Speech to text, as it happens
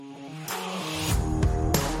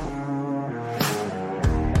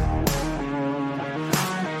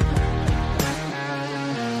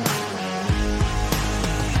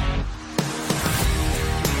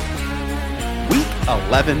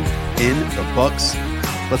11 in the books.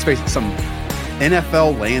 Let's face it, some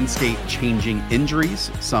NFL landscape changing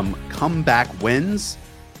injuries, some comeback wins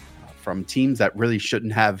from teams that really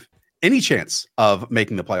shouldn't have any chance of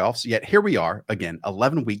making the playoffs. Yet here we are again,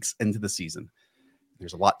 11 weeks into the season.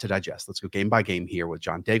 There's a lot to digest. Let's go game by game here with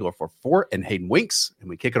John Daigle for Fort and Hayden Winks. And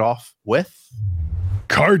we kick it off with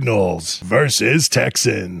Cardinals versus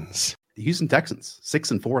Texans. The Houston Texans,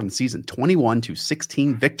 6-4 in the season,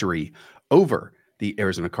 21-16 victory over the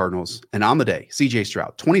Arizona Cardinals. And on the day, CJ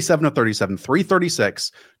Stroud, 27 of 37,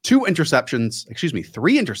 336,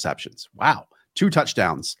 three interceptions. Wow. 2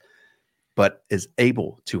 touchdowns, but is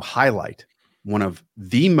able to highlight one of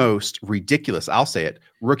the most ridiculous, I'll say it,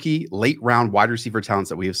 rookie late round wide receiver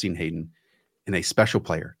talents that we have seen, Hayden, in a special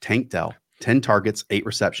player, Tank Dell, 10 targets, 8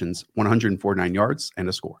 receptions, 149 yards, and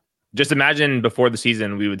a score. Just imagine before the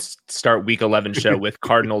season, we would start week 11 show with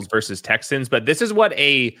Cardinals versus Texans. But this is what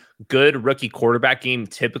a good rookie quarterback game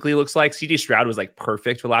typically looks like. CJ Stroud was like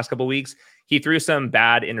perfect for the last couple of weeks. He threw some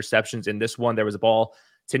bad interceptions in this one. There was a ball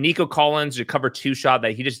to Nico Collins, a cover 2 shot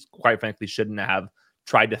that he just quite frankly shouldn't have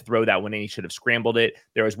tried to throw that one in. He should have scrambled it.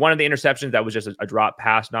 There was one of the interceptions that was just a drop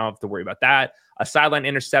pass. Now I don't have to worry about that. A sideline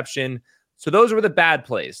interception. So those were the bad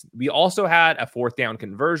plays. We also had a 4th down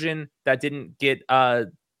conversion that didn't get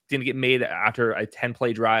made after a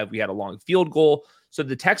 10-play drive. We had a long field goal. So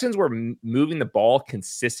the Texans were moving the ball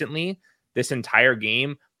consistently this entire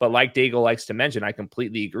game. But like Daigle likes to mention, I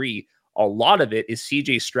completely agree. A lot of it is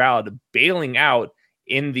CJ Stroud bailing out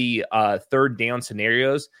in the 3rd down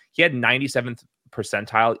scenarios. He had 97th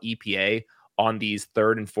percentile EPA on these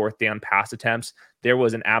 3rd and 4th down pass attempts. There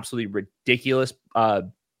was an absolutely ridiculous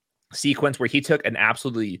sequence where he took an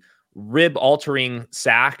absolutely rib-altering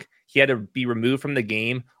sack. He had to be removed from the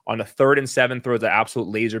game on a 3rd and 7 throw, the absolute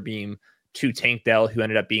laser beam to Tank Dell, who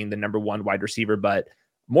ended up being the number 1 wide receiver. But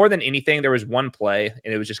more than anything, there was one play,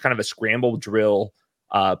 and it was just kind of a scramble drill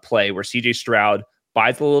play where CJ Stroud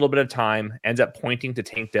buys a little bit of time, ends up pointing to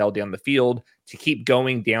Tank Dell down the field to keep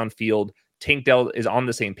going downfield. Tank Dell is on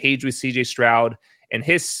the same page with CJ Stroud, and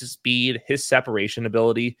his speed, his separation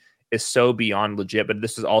ability is so beyond legit. But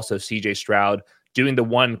this is also CJ Stroud doing the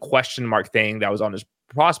one question mark thing that was on his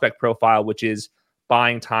prospect profile, which is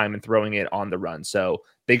buying time and throwing it on the run. So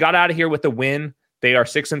they got out of here with a win. They are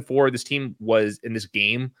 6-4. This team was in this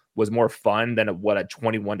game was more fun than what a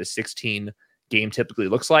 21-16 game typically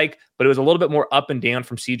looks like, but it was a little bit more up and down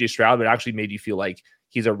from CJ Stroud, but it actually made you feel like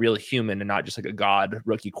he's a real human and not just like a god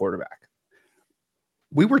rookie quarterback.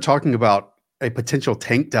 We were talking about a potential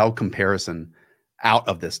Tank Dell comparison out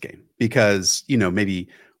of this game because, maybe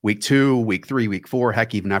week 2, week 3, week 4,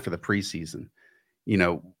 heck, even after the preseason,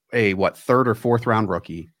 a 3rd or 4th round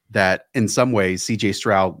rookie that in some ways CJ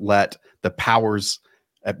Stroud let the powers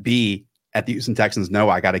be at the Houston Texans know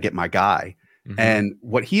I got to get my guy. Mm-hmm. And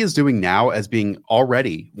what he is doing now as being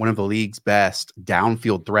already one of the league's best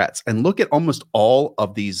downfield threats. And look at almost all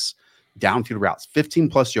of these downfield routes, 15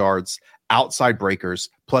 plus yards, outside breakers,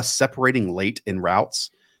 plus separating late in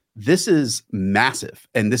routes. This is massive.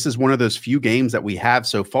 And this is one of those few games that we have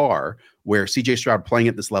so far where CJ Stroud playing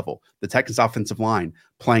at this level, the Texans offensive line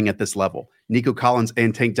playing at this level, Nico Collins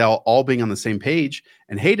and Tank Dell all being on the same page.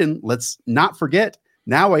 And Hayden, let's not forget,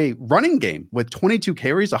 now a running game with 22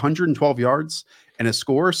 carries, 112 yards, and a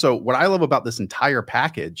score. So what I love about this entire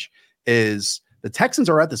package is the Texans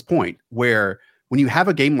are at this point where when you have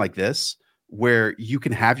a game like this, where you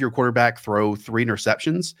can have your quarterback throw 3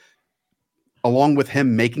 interceptions, along with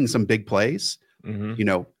him making some big plays,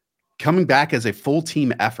 coming back as a full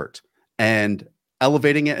team effort and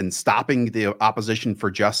elevating it and stopping the opposition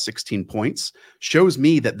for just 16 points shows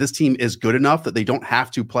me that this team is good enough that they don't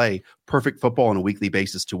have to play perfect football on a weekly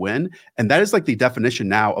basis to win. And that is like the definition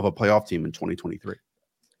now of a playoff team in 2023.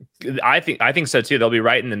 I think so too. They'll be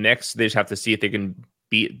right in the mix. They just have to see if they can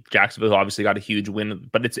beat Jacksonville. Obviously got a huge win,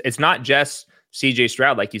 but it's not just CJ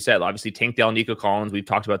Stroud. Like you said, obviously Tank Dell, Nico Collins, we've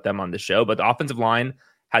talked about them on the show, but the offensive line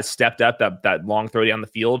has stepped up that long throw down the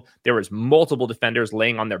field. There was multiple defenders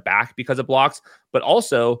laying on their back because of blocks, but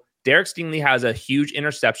also Derek Stingley has a huge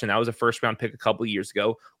interception. That was a 1st round pick a couple of years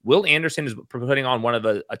ago. Will Anderson is putting on one of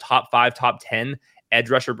a top 5, top 10 edge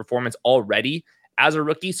rusher performance already as a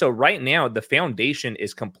rookie. So right now the foundation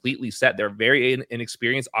is completely set. They're very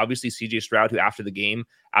inexperienced. Obviously CJ Stroud, who after the game,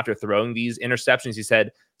 after throwing these interceptions, he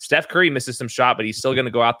said, Steph Curry misses some shot, but he's still going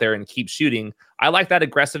to go out there and keep shooting. I like that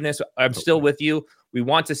aggressiveness. I'm still with you. We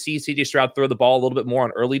want to see CJ Stroud throw the ball a little bit more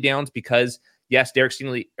on early downs because, yes, Derek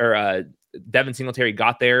Stingley or Devin Singletary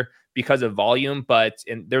got there because of volume,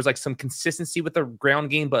 and there's like some consistency with the ground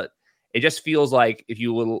game, but it just feels like if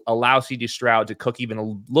you will allow CJ Stroud to cook even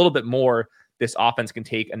a little bit more, this offense can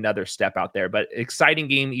take another step out there. But exciting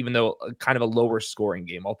game, even though kind of a lower scoring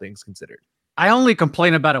game, all things considered. I only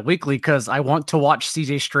complain about it weekly because I want to watch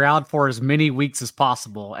CJ Stroud for as many weeks as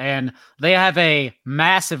possible. And they have a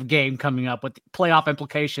massive game coming up with playoff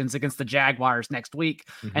implications against the Jaguars next week.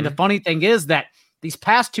 Mm-hmm. And the funny thing is that these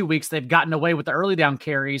past 2 weeks, they've gotten away with the early down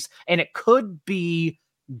carries, and it could be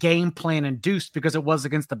game plan induced because it was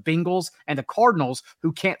against the Bengals and the Cardinals,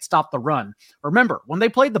 who can't stop the run. Remember, when they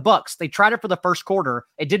played the Bucs, they tried it for the first quarter.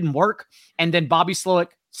 It didn't work. And then Bobby Slowick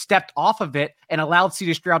stepped off of it and allowed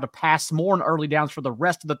CJ Stroud to pass more in early downs for the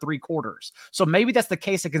rest of the 3 quarters. So maybe that's the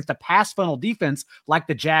case against a pass funnel defense like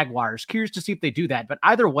the Jaguars. Curious to see if they do that. But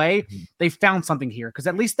either way, they found something here because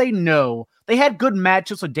at least they know they had good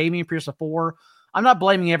matchups with Dameon Pierce before. I'm not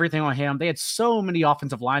blaming everything on him. They had so many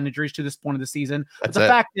offensive line injuries to this point of the season. But the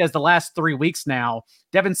fact is, the last 3 weeks now,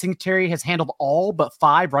 Devin Singletary has handled all but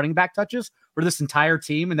 5 running back touches for this entire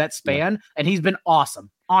team in that span, and he's been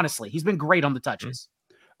awesome. Honestly, he's been great on the touches.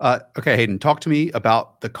 Okay, Hayden, talk to me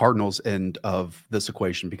about the Cardinals end of this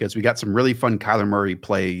equation, because we got some really fun Kyler Murray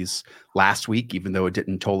plays last week, even though it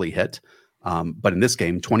didn't totally hit. But in this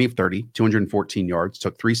game, 20 of 30, 214 yards,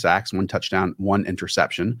 took 3 sacks, 1 touchdown, 1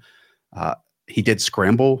 interception. He did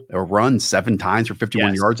scramble or run 7 times for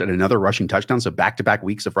 51 yards and another rushing touchdown. So back-to-back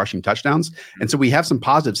weeks of rushing touchdowns. And so we have some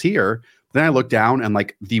positives here. Then I look down and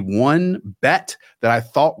like the one bet that I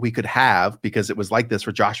thought we could have, because it was like this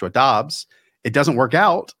for Joshua Dobbs, it doesn't work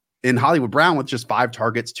out in Hollywood Brown with just 5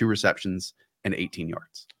 targets, 2 receptions, and 18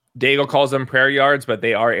 yards. Daigle calls them prayer yards, but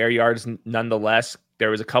they are air yards nonetheless.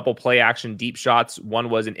 There was a couple play action deep shots. One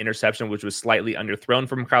was an interception, which was slightly underthrown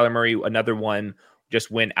from Kyler Murray. Another one just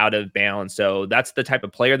went out of bounds. So that's the type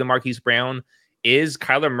of player that Marquise Brown is.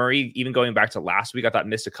 Kyler Murray, even going back to last week, I thought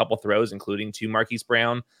missed a couple throws, including to Marquise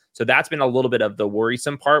Brown. So that's been a little bit of the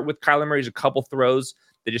worrisome part with Kyler Murray's a couple throws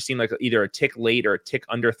that just seem like either a tick late or a tick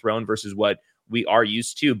underthrown versus what we are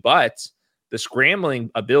used to. But the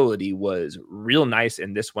scrambling ability was real nice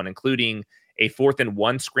in this one, including a 4th and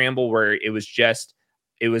 1 scramble where it was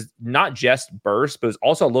not just burst, but it was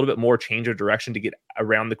also a little bit more change of direction to get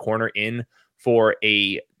around the corner in for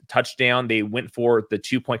a touchdown. They went for the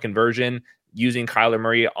 2-point conversion using Kyler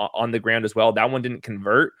Murray on the ground as well. That one didn't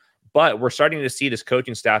convert, but we're starting to see this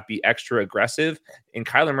coaching staff be extra aggressive, and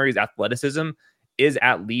Kyler Murray's athleticism is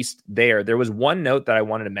at least there. There was one note that I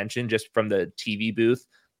wanted to mention just from the TV booth.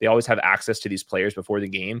 They always have access to these players before the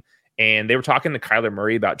game, and they were talking to Kyler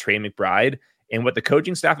Murray about Trey McBride, and what the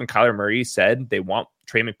coaching staff and Kyler Murray said they want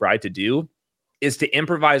Trey McBride to do is to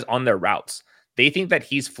improvise on their routes. They think that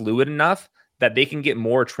he's fluid enough that they can get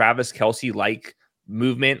more Travis Kelce-like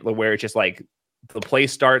movement where it's just like the play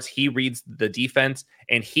starts, he reads the defense,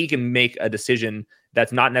 and he can make a decision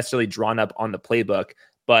that's not necessarily drawn up on the playbook.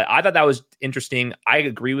 But I thought that was interesting. I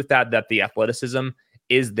agree with that the athleticism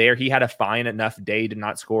is there. He had a fine enough day to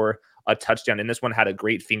not score a touchdown. And this one had a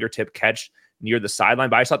great fingertip catch near the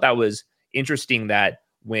sideline. But I just thought that was interesting that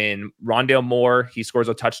when Rondale Moore, he scores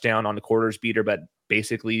a touchdown on the quarters beater, but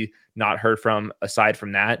basically not heard from aside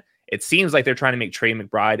from that. It seems like they're trying to make Trey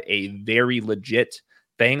McBride a very legit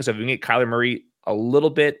thing. So if we can get Kyler Murray a little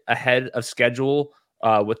bit ahead of schedule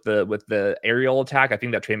with the aerial attack, I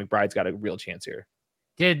think that Trey McBride's got a real chance here.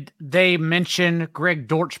 Did they mention Greg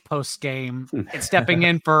Dortch post game and stepping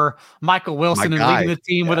in for Michael Wilson and leading the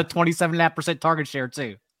team with a 27.5% target share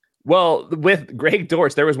too? Well, with Greg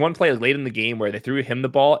Dortch, there was one play late in the game where they threw him the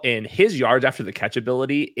ball, and his yards after the catch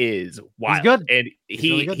ability is wild. He's good. And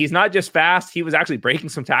he's not just fast. He was actually breaking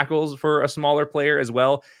some tackles for a smaller player as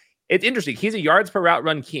well. It's interesting. He's a yards per route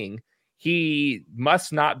run king. He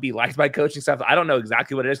must not be liked by coaching staff. I don't know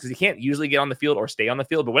exactly what it is because he can't usually get on the field or stay on the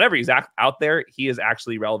field. But whenever he's out there, he is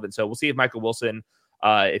actually relevant. So we'll see if Michael Wilson,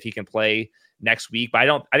 if he can play next week. But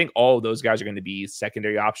I think all of those guys are going to be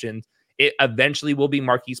secondary options. It eventually will be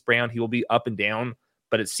Marquise Brown. He will be up and down.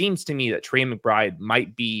 But it seems to me that Trey McBride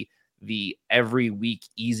might be the every week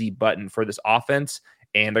easy button for this offense,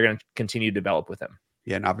 and they're going to continue to develop with him.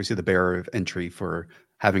 Yeah, and obviously the barrier of entry for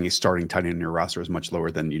having a starting tight end in your roster is much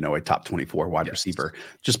lower than, a top 24 wide receiver.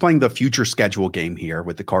 Just playing the future schedule game here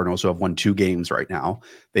with the Cardinals, who have won 2 games right now.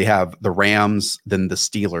 They have the Rams, then the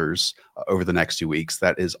Steelers over the next 2 weeks.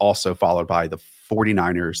 That is also followed by the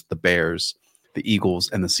 49ers, the Bears, the Eagles,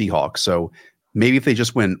 and the Seahawks. So maybe if they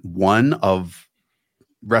just win one of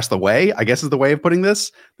rest of the way, I guess is the way of putting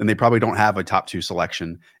this, then they probably don't have a top 2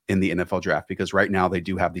 selection in the NFL draft, because right now they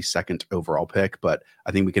do have the 2nd overall pick. But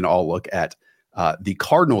I think we can all look at the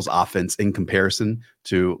Cardinals offense in comparison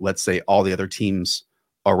to, let's say, all the other teams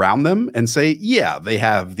around them and say, yeah, they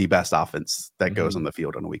have the best offense that goes on the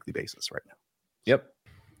field on a weekly basis right now. Yep.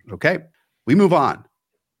 Okay. We move on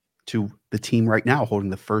to the team right now holding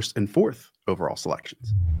the 1st and 4th overall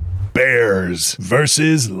selections. Bears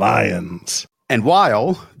versus Lions. And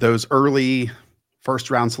while those early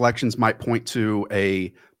first-round selections might point to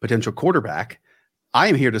a potential quarterback, I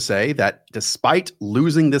am here to say that despite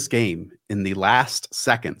losing this game in the last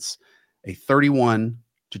seconds, a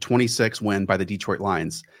 31-26 win by the Detroit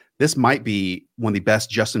Lions, this might be one of the best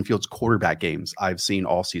Justin Fields quarterback games I've seen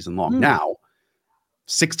all season long. Now,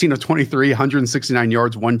 16 of 23, 169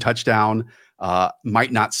 yards, 1 touchdown,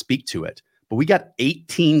 might not speak to it, but we got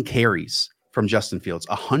 18 carries from Justin Fields,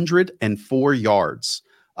 104 yards,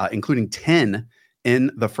 including 10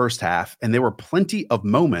 in the first half. And there were plenty of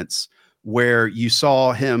moments where you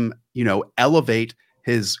saw him, elevate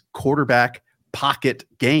his quarterback pocket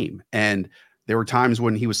game. And there were times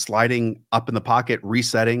when he was sliding up in the pocket,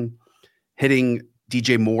 resetting, hitting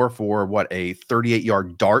DJ Moore for a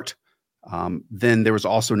 38-yard dart. Then there was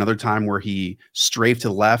also another time where he strafed to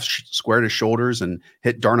the left, squared his shoulders, and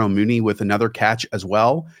hit Darnell Mooney with another catch as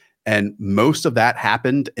well. And most of that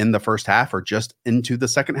happened in the first half or just into the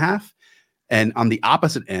second half. And on the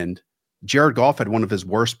opposite end, Jared Goff had one of his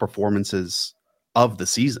worst performances of the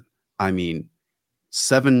season. I mean,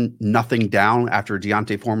 7-0 down after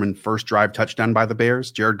D'Onta Foreman first drive touchdown by the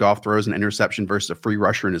Bears. Jared Goff throws an interception versus a free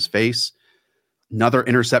rusher in his face. Another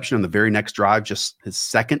interception on the very next drive, just his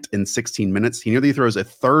second in 16 minutes. He nearly throws a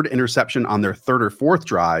third interception on their third or fourth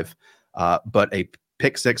drive, but a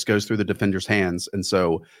pick six goes through the defender's hands. And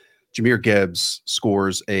so Jahmyr Gibbs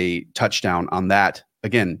scores a touchdown on that.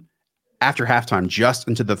 Again, after halftime, just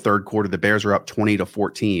into the third quarter, the Bears are up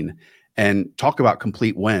 20-14. And talk about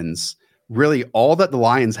complete wins. Really, all that the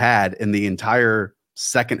Lions had in the entire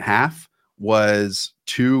second half was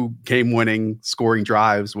 2 game-winning scoring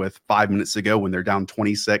drives with 5 minutes to go when they're down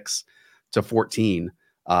 26-14.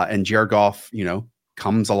 And Jared Goff,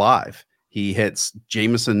 comes alive. He hits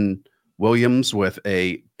Jameson Williams with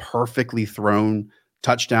a perfectly thrown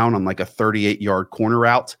touchdown on a 38-yard corner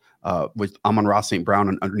route with Amon-Ra St.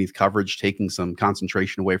 Brown underneath coverage, taking some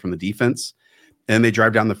concentration away from the defense. And they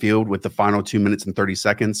drive down the field with the final 2 minutes and 30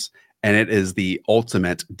 seconds. And it is the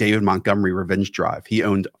ultimate David Montgomery revenge drive. He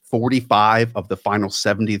owned 45 of the final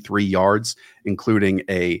 73 yards, including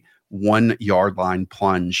a 1-yard line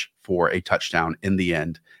plunge for a touchdown in the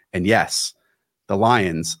end. And yes, the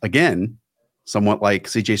Lions, again, somewhat like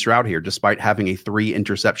CJ Stroud here, despite having a 3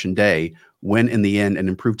 interception day, win in the end and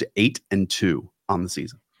improve to 8-2 on the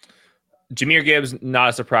season. Jahmyr Gibbs, not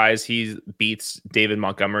a surprise. He beats David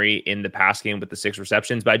Montgomery in the pass game with the 6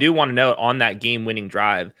 receptions. But I do want to note on that game-winning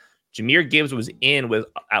drive, Jahmyr Gibbs was in with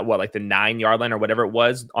at the 9-yard line or whatever it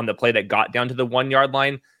was on the play that got down to the 1-yard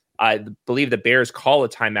line. I believe the Bears call a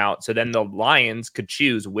timeout. So then the Lions could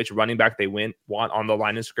choose which running back they want on the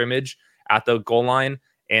line of scrimmage at the goal line.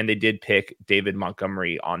 And they did pick David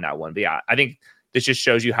Montgomery on that one. But yeah, I think this just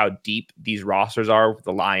shows you how deep these rosters are with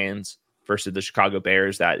the Lions versus the Chicago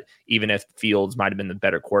Bears, that even if Fields might have been the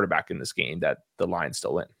better quarterback in this game, that the Lions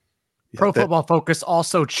still win. Pro Football Focus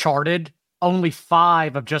also charted only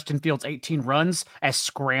 5 of Justin Fields' 18 runs as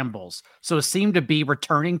scrambles. So it seemed to be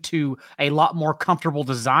returning to a lot more comfortable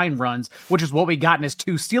design runs, which is what we got in his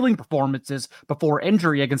 2 stealing performances before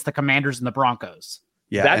injury against the Commanders and the Broncos.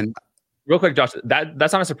 Yeah. And real quick, Josh,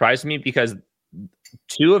 that's not a surprise to me because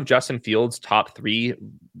 2 of Justin Fields' top 3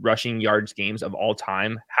 rushing yards games of all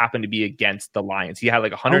time happened to be against the Lions. He had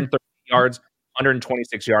 130 yards,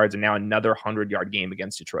 126 yards, and now another 100-yard game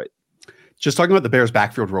against Detroit. Just talking about the Bears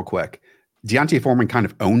backfield real quick. D'Onta Foreman kind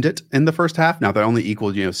of owned it in the first half. Now, that only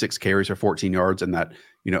equaled, 6 carries for 14 yards and that,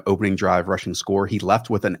 opening drive rushing score. He left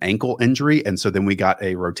with an ankle injury. And so then we got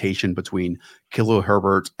a rotation between Khalil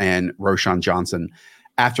Herbert and Roschon Johnson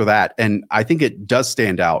after that. And I think it does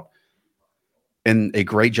stand out in a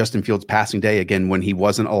great Justin Fields passing day, again, when he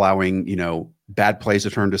wasn't allowing, bad plays to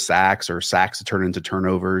turn to sacks or sacks to turn into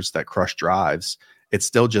turnovers that crush drives. It's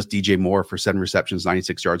still just DJ Moore for 7 receptions,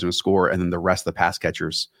 96 yards and a score. And then the rest of the pass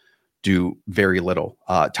catchers do very little.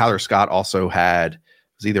 Tyler Scott also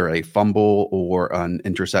was either a fumble or an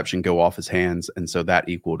interception go off his hands. And so that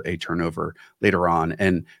equaled a turnover later on.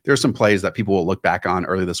 And there's some plays that people will look back on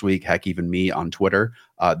early this week, heck, even me on Twitter,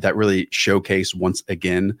 that really showcase once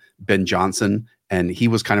again Ben Johnson. And he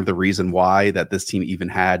was kind of the reason why that this team even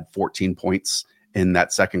had 14 points in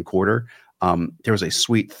that second quarter. There was a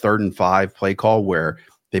sweet 3rd and 5 play call where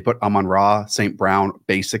they put Amon-Ra St. Brown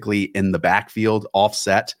basically in the backfield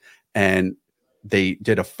offset, and they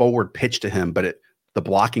did a forward pitch to him, but the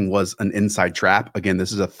blocking was an inside trap. Again,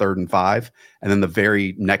 this is a 3rd and 5. And then the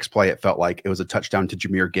very next play, it felt like it was a touchdown to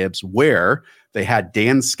Jahmyr Gibbs, where they had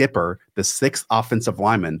Dan Skipper, the 6th offensive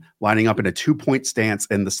lineman, lining up in a 2-point stance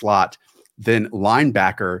in the slot, then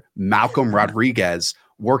linebacker Malcolm Rodriguez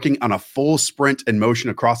working on a full sprint and motion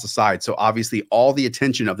across the side. So obviously all the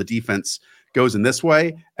attention of the defense goes in this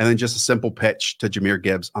way, and then just a simple pitch to Jahmyr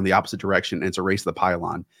Gibbs on the opposite direction, and it's a race to the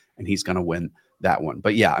pylon, and he's going to win that one.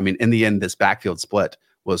 But yeah, I mean, in the end, this backfield split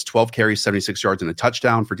was 12 carries, 76 yards, and a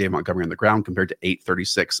touchdown for Dave Montgomery on the ground compared to 8,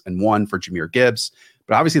 36, and 1 for Jahmyr Gibbs.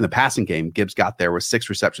 But obviously in the passing game, Gibbs got there with 6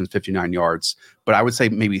 receptions, 59 yards. But I would say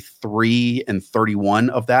maybe 3 and 31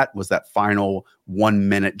 of that was that final 1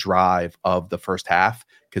 minute drive of the first half,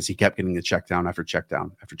 because he kept getting the check down after check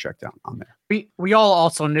down after check down on there. We all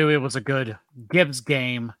also knew it was a good Gibbs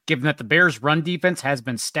game, given that the Bears' run defense has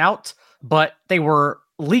been stout, but they were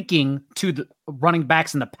leaking to the running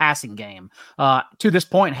backs in the passing game. To this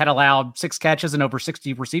point, had allowed 6 catches and over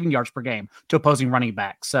 60 receiving yards per game to opposing running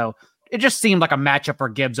backs. So it just seemed like a matchup for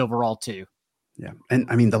Gibbs overall too. Yeah. And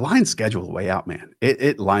I mean, the line schedule way out, man,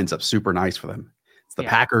 it lines up super nice for them. It's the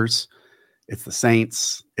Packers, it's the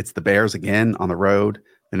Saints, it's the Bears again on the road,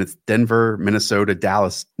 and it's Denver, Minnesota,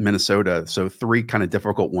 Dallas, Minnesota. So 3 kind of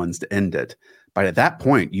difficult ones to end it. But at that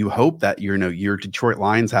point, you hope that your Detroit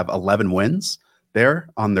Lions have 11 wins there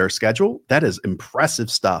on their schedule. That is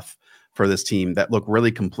impressive stuff for this team that look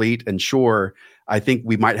really complete. And sure, I think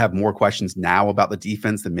we might have more questions now about the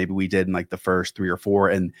defense than maybe we did in like the first 3 or 4.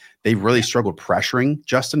 And they really struggled pressuring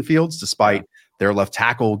Justin Fields, despite their left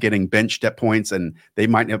tackle getting benched at points, and they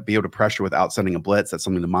might not be able to pressure without sending a blitz. That's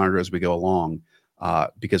something to monitor as we go along,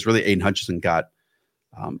 because really Aiden Hutchinson got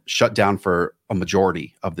shut down for a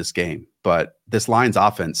majority of this game. But this Lions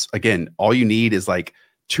offense, again, all you need is like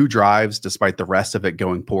 2 drives, despite the rest of it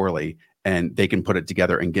going poorly, and they can put it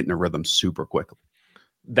together and get in a rhythm super quickly.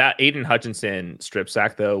 That Aiden Hutchinson strip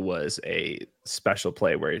sack, though, was a special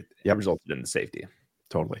play where it resulted in the safety.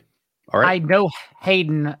 Totally. All right. I know,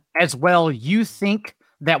 Hayden, as well, you think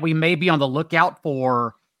that we may be on the lookout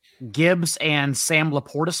for Gibbs and Sam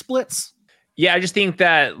Laporta splits? Yeah, I just think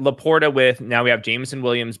that Laporta now we have Jameson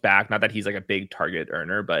Williams back. Not that he's like a big target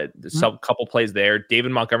earner, but there's a couple plays there.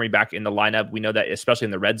 David Montgomery back in the lineup. We know that especially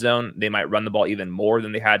in the red zone, they might run the ball even more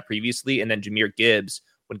than they had previously. And then Jahmyr Gibbs,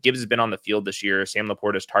 when Gibbs has been on the field this year, Sam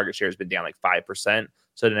Laporta's target share has been down like 5%.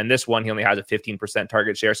 So then in this one, he only has a 15%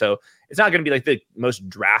 target share. So it's not going to be like the most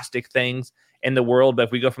drastic things in the world. But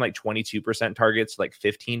if we go from like 22% targets to like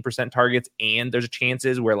 15% targets, and there's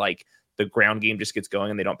chances where like the ground game just gets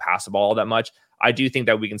going and they don't pass the ball all that much, I do think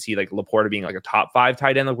that we can see like Laporta being like a top 5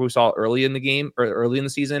 tight end like we saw early in the game or early in the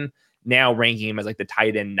season, now ranking him as like the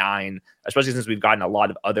tight end 9, especially since we've gotten a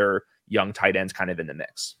lot of other young tight ends kind of in the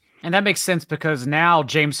mix. And that makes sense because now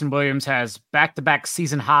Jameson Williams has back-to-back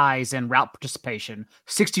season highs in route participation,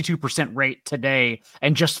 62% rate today,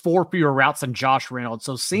 and just 4 fewer routes than Josh Reynolds.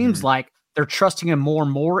 So it seems like they're trusting him more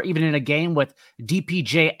and more, even in a game with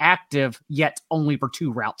DPJ active, yet only for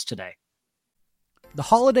 2 routes today. The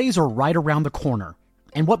holidays are right around the corner,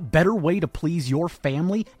 and what better way to please your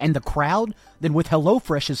family and the crowd than with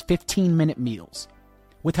HelloFresh's 15-minute meals?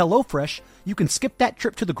 With HelloFresh, you can skip that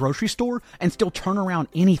trip to the grocery store and still turn around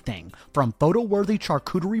anything from photo-worthy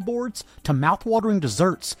charcuterie boards to mouth-watering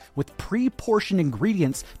desserts with pre-portioned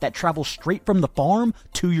ingredients that travel straight from the farm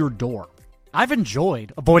to your door. I've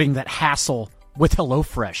enjoyed avoiding that hassle with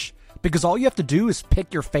HelloFresh because all you have to do is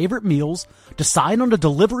pick your favorite meals, decide on a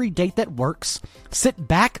delivery date that works, sit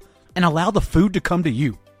back, and allow the food to come to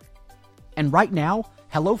you. And right now,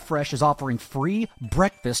 HelloFresh is offering free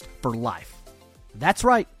breakfast for life. That's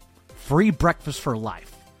right, free breakfast for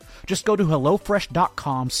life. Just go to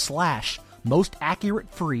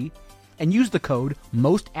HelloFresh.com/mostaccurateFree and use the code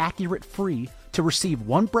MostAccurateFree to receive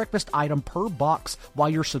 1 breakfast item per box while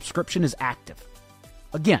your subscription is active.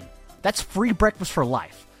 Again, that's free breakfast for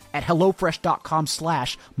life at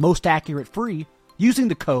HelloFresh.com/mostaccurateFree using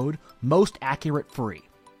the code MostAccurateFree.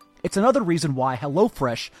 It's another reason why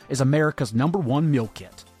HelloFresh is America's #1 meal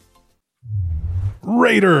kit.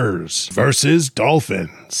 Raiders versus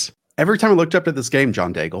Dolphins. Every time I looked up at this game,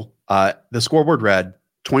 John Daigle, the scoreboard read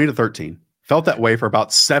 20-13. Felt that way for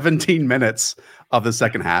about 17 minutes of the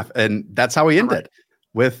second half. And that's how we ended,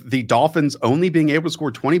 with the Dolphins only being able to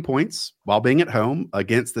score 20 points while being at home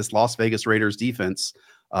against this Las Vegas Raiders defense,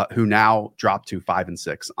 who now dropped to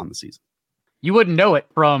 5-6 on the season. You wouldn't know it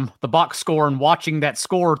from the box score and watching that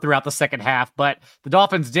score throughout the second half, but the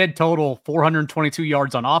Dolphins did total 422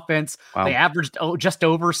 yards on offense. Wow. They averaged just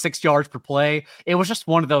over 6 yards per play. It was just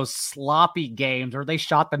one of those sloppy games where they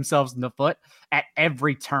shot themselves in the foot at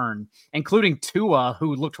every turn, including Tua,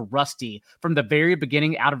 who looked rusty from the very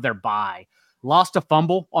beginning out of their bye. Lost a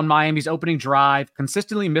fumble on Miami's opening drive,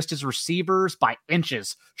 consistently missed his receivers by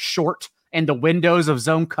inches short in the windows of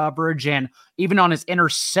zone coverage, and even on his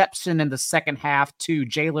interception in the second half to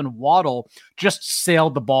Jalen Waddle, just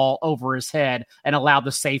sailed the ball over his head and allowed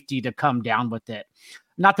the safety to come down with it.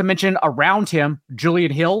 Not to mention, around him,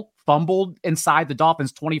 Julian Hill fumbled inside the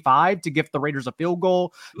Dolphins 25 to give the Raiders a field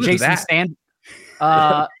goal. Jason Sanders.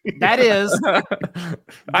 That is.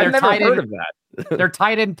 I've never heard of that. They're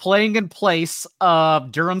tight end playing in place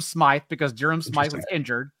of Durham Smythe because Durham Smythe was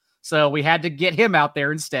injured. So we had to get him out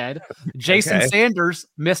there instead. Jason Sanders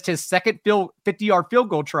missed his second 50-yard field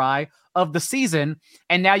goal try of the season.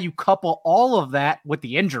 And now you couple all of that with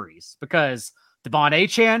the injuries because Devon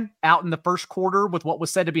Achane out in the first quarter with what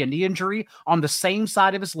was said to be a knee injury on the same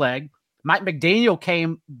side of his leg. Mike McDaniel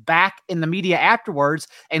came back in the media afterwards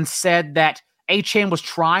and said that Achane was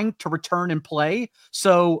trying to return and play,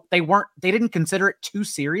 so they didn't consider it too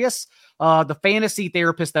serious. The fantasy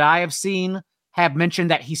therapists that I have seen have mentioned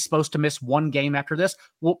that he's supposed to miss one game after this.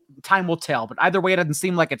 Well, time will tell, but either way, it doesn't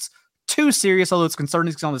seem like it's too serious, although it's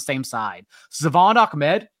concerning he's on the same side. Zavon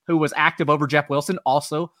Ahmed, who was active over Jeff Wilson,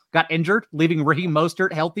 also got injured, leaving Raheem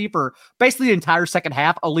Mostert healthy for basically the entire second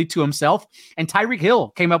half, only to himself. And Tyreek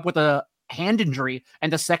Hill came up with a hand injury in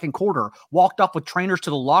the second quarter, walked off with trainers to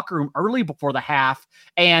the locker room early before the half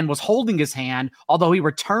and was holding his hand, although he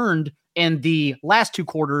returned in the last two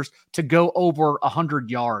quarters to go over 100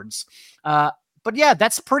 yards. But yeah,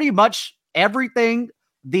 that's pretty much everything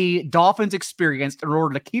the Dolphins experienced in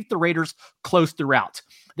order to keep the Raiders close throughout.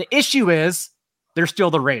 The issue is they're still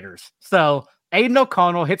the Raiders. So Aiden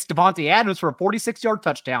O'Connell hits Devontae Adams for a 46-yard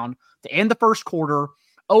touchdown to end the first quarter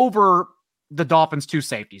over the Dolphins' two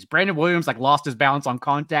safeties. Brandon Williams lost his balance on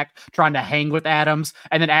contact, trying to hang with Adams,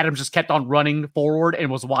 and then Adams just kept on running forward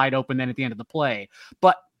and was wide open then at the end of the play.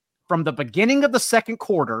 But from the beginning of the second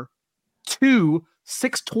quarter to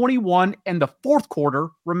 6:21 in the fourth quarter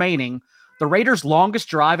remaining, the Raiders' longest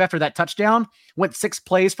drive after that touchdown went 6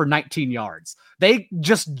 plays for 19 yards. They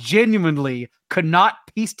just genuinely could not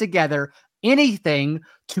piece together anything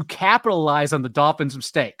to capitalize on the Dolphins'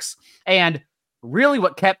 mistakes. And really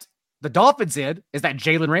what kept the Dolphins in is that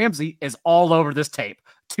Jalen Ramsey is all over this tape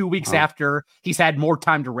 2 weeks after he's had more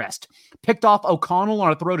time to rest. Picked off O'Connell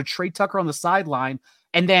on a throw to Trey Tucker on the sideline.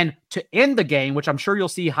 And then to end the game, which I'm sure you'll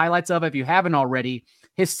see highlights of if you haven't already,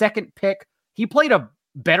 his second pick, he played a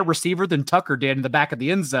better receiver than Tucker did in the back of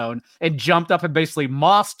the end zone and jumped up and basically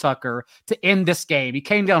mossed Tucker to end this game. He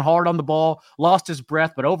came down hard on the ball, lost his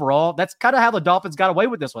breath, but overall, that's kind of how the Dolphins got away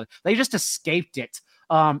with this one. They just escaped it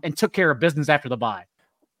and took care of business after the bye.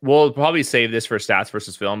 We'll probably save this for stats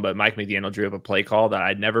versus film, but Mike McDaniel drew up a play call that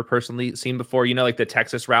I'd never personally seen before. You know, like the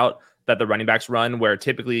Texas route that the running backs run, where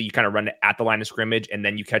typically you kind of run it at the line of scrimmage and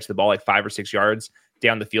then you catch the ball 5 or 6 yards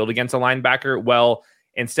down the field against a linebacker. Well,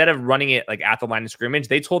 instead of running it at the line of scrimmage,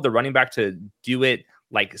 they told the running back to do it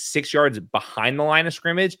 6 yards behind the line of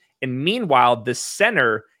scrimmage. And meanwhile, the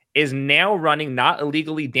center is now running not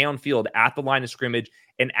illegally downfield at the line of scrimmage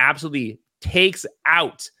and absolutely takes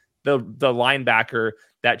out the linebacker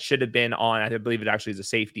that should have been on, I believe it actually is a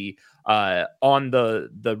safety, on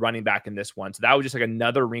the running back in this one. So that was just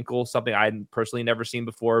another wrinkle, something I had personally never seen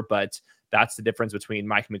before, but that's the difference between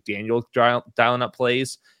Mike McDaniel dialing up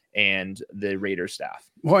plays and the Raiders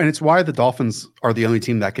staff. Well, and it's why the Dolphins are the only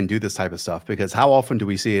team that can do this type of stuff, because how often do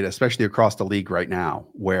we see it, especially across the league right now,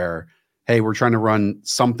 where, hey, we're trying to run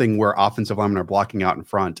something where offensive linemen are blocking out in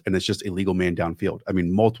front and it's just illegal man downfield. I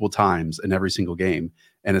mean, multiple times in every single game.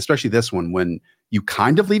 And especially this one, when you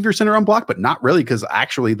kind of leave your center unblocked, but not really, because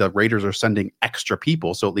actually the Raiders are sending extra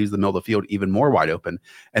people. So it leaves the middle of the field even more wide open.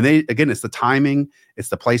 And it's the timing, it's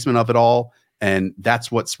the placement of it all. And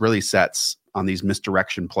that's what's really sets on these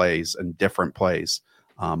misdirection plays and different plays,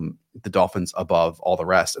 the Dolphins above all the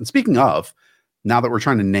rest. And speaking of, now that we're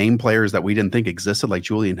trying to name players that we didn't think existed, like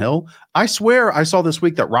Julian Hill, I swear I saw this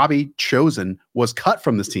week that Robbie Chosen was cut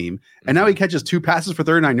from this team, and now he catches 2 passes for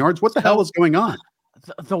 39 yards. What the hell is going on?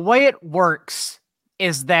 The way it works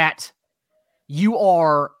is that you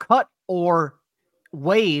are cut or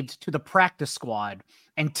waived to the practice squad,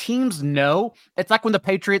 and teams know. It's like when the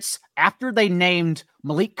Patriots, after they named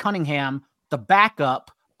Malik Cunningham the backup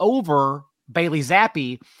over Bailey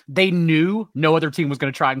Zappi, they knew no other team was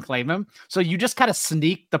going to try and claim him. So you just kind of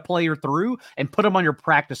sneak the player through and put him on your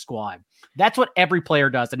practice squad. That's what every player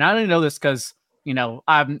does. And I only know this because,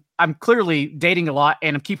 I'm clearly dating a lot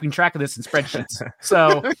and I'm keeping track of this in spreadsheets.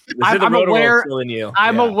 So I'm aware.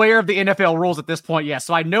 I'm aware of the NFL rules at this point. Yes.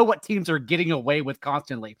 So I know what teams are getting away with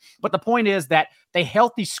constantly. But the point is that they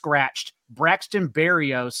healthy scratched Braxton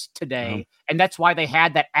Berrios today. And that's why they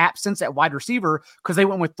had that absence at wide receiver, because they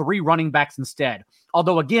went with 3 running backs instead.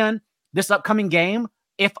 Although, again, this upcoming game,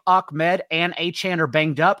 if Ahmed and Achane are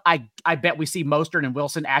banged up, I bet we see Mostert and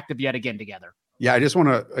Wilson active yet again together. Yeah, I just want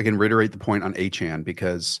to, again, reiterate the point on Achane,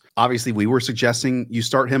 because obviously we were suggesting you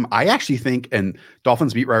start him. I actually think, and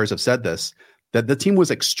Dolphins beat writers have said this, that the team was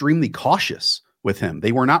extremely cautious with him.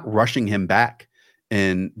 They were not rushing him back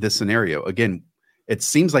in this scenario. Again, it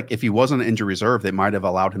seems like if he wasn't an injury reserve, they might have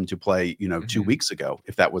allowed him to play, 2 weeks ago,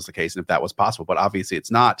 if that was the case and if that was possible. But obviously it's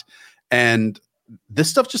not. And this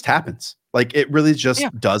stuff just happens. Like, it really just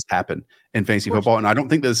does happen in fantasy football. And I don't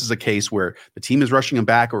think this is a case where the team is rushing him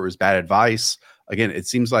back or it was bad advice. Again, it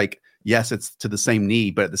seems like, yes, it's to the same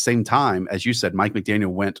knee, but at the same time, as you said, Mike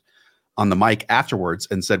McDaniel went on the mic afterwards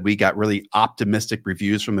and said, we got really optimistic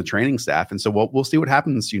reviews from the training staff. And so we'll see what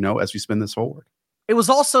happens, as we spin this forward. It was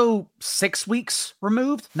also 6 weeks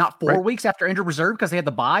removed, not 4 weeks after injured reserve, because they had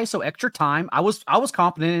the bye, so extra time. I was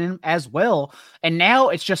confident in him as well, and now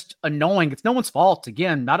it's just annoying. It's no one's fault.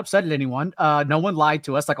 Again, not upset at anyone. No one lied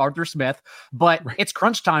to us like Arthur Smith, but it's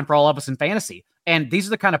crunch time for all of us in fantasy. And these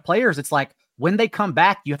are the kind of players. It's like when they come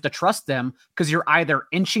back, you have to trust them because you're either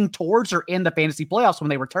inching towards or in the fantasy playoffs when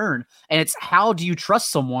they return. And it's how do you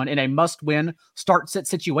trust someone in a must-win start-sit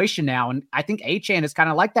situation now? And I think Achane is kind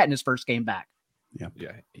of like that in his first game back.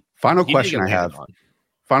 Yeah. Final question I have.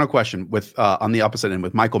 Final question with on the opposite end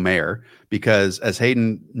with Michael Mayer, because as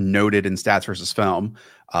Hayden noted in Stats versus Film,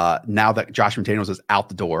 now that Josh McDaniels is out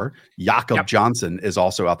the door, Jakob Johnson is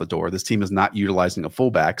also out the door. This team is not utilizing a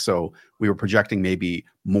fullback, so we were projecting maybe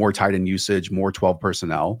more tight end usage, more 12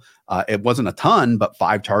 personnel. It wasn't a ton, but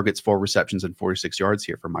 5 targets, 4 receptions, and 46 yards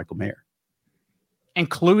here for Michael Mayer,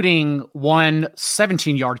 including one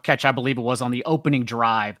 17-yard catch, I believe it was, on the opening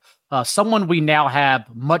drive. Someone we now have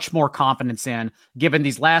much more confidence in, given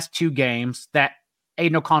these last 2 games that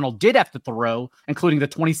Aiden O'Connell did have to throw, including the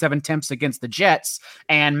 27 attempts against the Jets,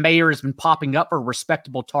 and Mayer has been popping up for a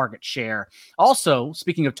respectable target share. Also,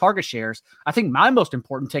 speaking of target shares, I think my most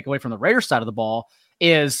important takeaway from the Raiders side of the ball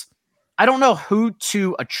is I don't know who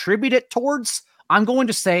to attribute it towards. I'm going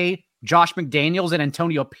to say Josh McDaniels and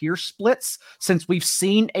Antonio Pierce splits, since we've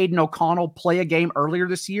seen Aiden O'Connell play a game earlier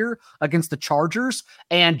this year against the Chargers,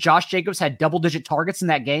 and Josh Jacobs had double-digit targets in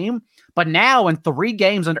that game. But now in 3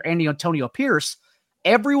 games under Antonio Pierce,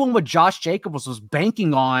 everyone with Josh Jacobs was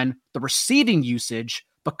banking on the receiving usage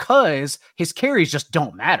because his carries just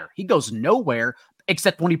don't matter. He goes nowhere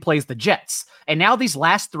except when he plays the Jets. And now these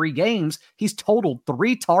last 3 games, he's totaled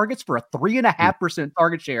 3 targets for a 3.5%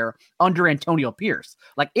 target share under Antonio Pierce.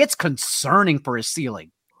 Like, it's concerning for his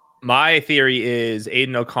ceiling. My theory is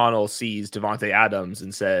Aiden O'Connell sees Devontae Adams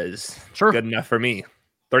and says, sure, good enough for me.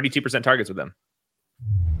 32% targets with them.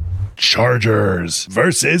 Chargers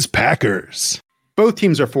versus Packers. Both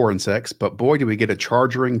teams are 4-6, but boy, do we get a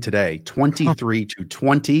chargering today.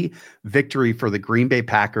 23-20 victory for the Green Bay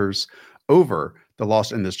Packers over the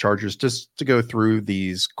Los Angeles Chargers. Just to go through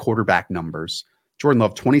these quarterback numbers: Jordan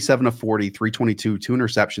Love, 27 of 40, 322, 2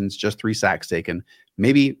 interceptions, just 3 sacks taken.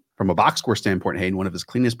 Maybe from a box score standpoint, Hayden, one of his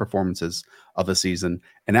cleanest performances of the season.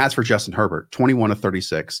 And as for Justin Herbert, 21 of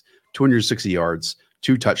 36, 260 yards,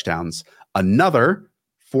 2 touchdowns. Another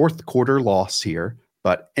 4th quarter loss here,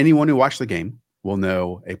 but anyone who watched the game will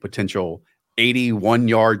know a potential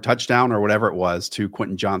 81-yard touchdown or whatever it was to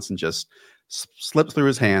Quentin Johnson just slipped through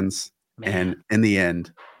his hands. And in the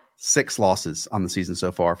end, 6 losses on the season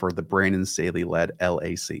so far for the Brandon Staley-led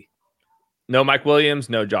LAC. No Mike Williams,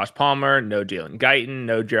 no Josh Palmer, no Jalen Guyton,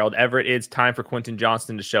 no Gerald Everett. It's time for Quentin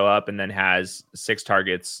Johnston to show up, and then has 6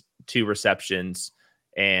 targets, 2 receptions,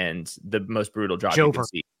 and the most brutal drop you can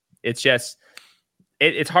see. It's just,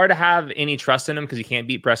 it's hard to have any trust in him because he can't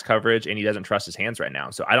beat press coverage and he doesn't trust his hands right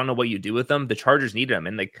now. So I don't know what you do with them. The Chargers need him.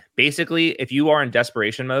 And like, basically, if you are in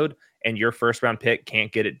desperation mode and your 1st round pick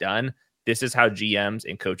can't get it done, this is how GMs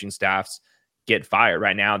and coaching staffs get fired.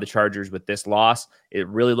 Right now, the Chargers, with this loss, it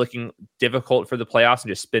really looking difficult for the playoffs, and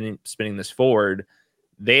just spinning this forward.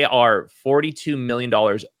 They are $42 million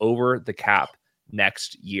over the cap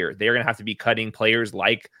next year. They're going to have to be cutting players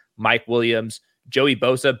like Mike Williams, Joey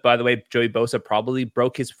Bosa. By the way, Joey Bosa probably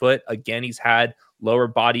broke his foot again. He's had lower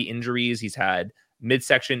body injuries. He's had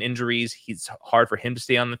midsection injuries. It's hard for him to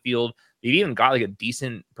stay on the field. They've even got like a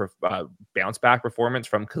decent bounce back performance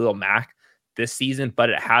from Khalil Mack this season,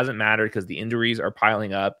 but it hasn't mattered because the injuries are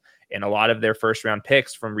piling up, and a lot of their 1st round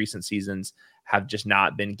picks from recent seasons have just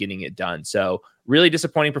not been getting it done. So really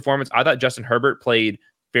disappointing performance. I thought Justin Herbert played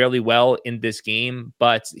fairly well in this game,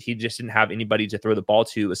 but he just didn't have anybody to throw the ball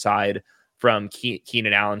to aside from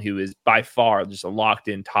Keenan Allen, who is by far just a locked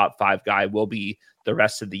in top 5 guy, will be the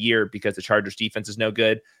rest of the year because the Chargers defense is no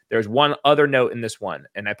good. There's one other note in this one,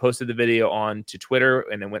 and I posted the video on to Twitter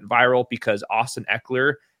and it went viral because Austin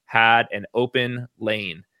Eckler had an open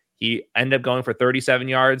lane. He ended up going for 37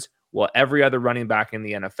 yards. Well, every other running back in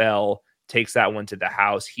the NFL takes that one to the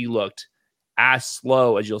house. He looked as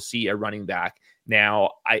slow as you'll see a running back.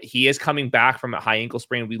 Now, he is coming back from a high ankle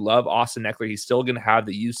sprain. We love Austin Ekeler. He's still going to have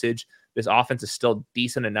the usage. This offense is still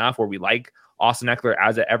decent enough where we like Austin Ekeler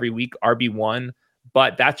as a every week RB1.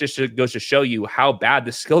 But that just goes to show you how bad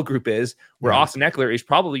the skill group is, where Austin Ekeler is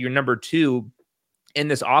probably your number 2 in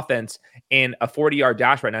this offense, and a 40-yard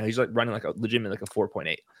dash right now. He's like running like a legitimate like a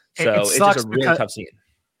 4.8. So it's just a really tough scene.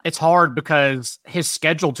 It's hard because his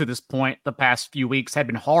schedule to this point, the past few weeks, had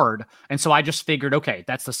been hard. And so I just figured, okay,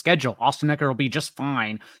 that's the schedule. Austin Ekeler will be just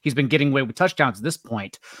fine. He's been getting away with touchdowns at this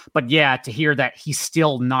point. But yeah, to hear that he's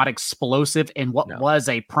still not explosive in what was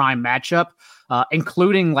a prime matchup,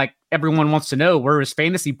 including like everyone wants to know where his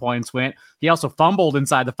fantasy points went. He also fumbled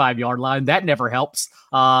inside the 5-yard line. That never helps.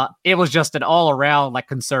 It was just an all around like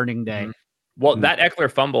concerning day. Mm-hmm. Well, that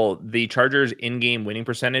Ekeler fumble, the Chargers' in-game winning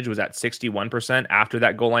percentage was at 61%. After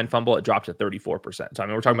that goal line fumble, it dropped to 34%. So, I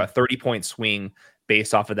mean, we're talking about 30-point swing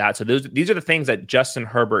based off of that. So these are the things that Justin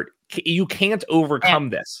Herbert, you can't overcome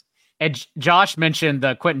this. And Josh mentioned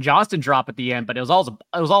the Quentin Johnston drop at the end, but it was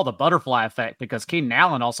all the butterfly effect because Keenan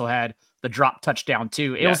Allen also had the drop touchdown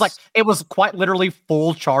too. It was quite literally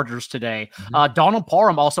full Chargers today. Donald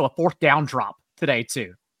Parham also a 4th down drop today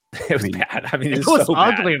too. It was bad. I mean, it was so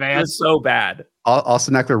ugly, bad. man. It was so bad.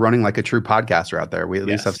 Austin Ekeler running like a true podcaster out there. We at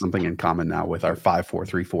least have something in common now with our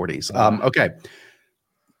 5.4 340s. Okay.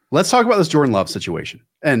 Let's talk about this Jordan Love situation.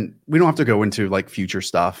 And we don't have to go into like future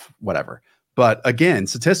stuff, whatever. But again,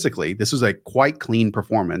 statistically, this was a quite clean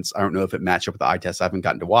performance. I don't know if it matched up with the eye test. I haven't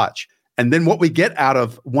gotten to watch. And then what we get out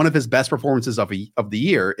of one of his best performances of the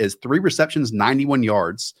year is 3 receptions, 91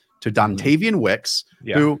 yards to Dontavian Wicks,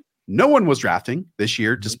 who no one was drafting this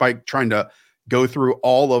year, despite trying to go through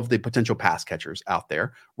all of the potential pass catchers out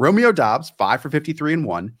there. Romeo Doubs, 5 for 53 and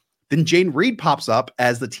 1. Then Jayden Reed pops up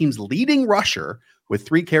as the team's leading rusher with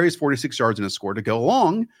 3 carries, 46 yards and a score to go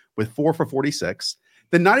along with 4 for 46.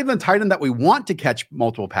 Then not even the tight end that we want to catch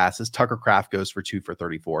multiple passes. Tucker Kraft goes for 2 for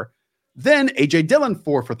 34. Then A.J. Dillon,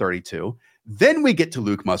 4 for 32. Then we get to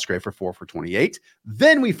Luke Musgrave for 4 for 28.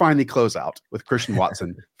 Then we finally close out with Christian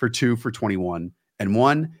Watson for 2 for 21 and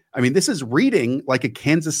 1. I mean, this is reading like a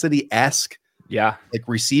Kansas City-esque like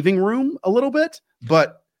receiving room a little bit.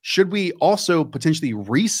 But should we also potentially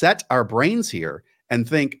reset our brains here and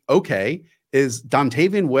think, okay, is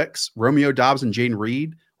Dontavian Wicks, Romeo Doubs, and Jayden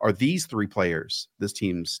Reed, are these 3 players this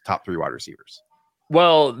team's top 3 wide receivers?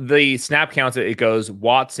 Well, the snap counts, it goes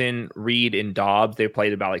Watson, Reed, and Dobbs. They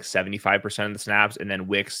played about like 75% of the snaps, and then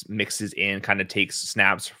Wicks mixes in, kind of takes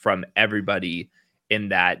snaps from everybody in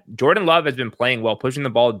that. Jordan Love has been playing well, pushing the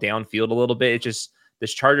ball downfield a little bit. It's just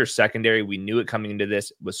this Chargers secondary, we knew it coming into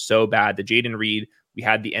this, was so bad. The Jayden Reed, we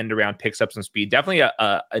had the end around, picks up some speed. Definitely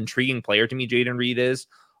a intriguing player to me, Jayden Reed is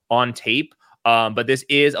on tape. But this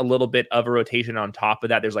is a little bit of a rotation on top of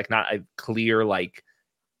that. There's like not a clear like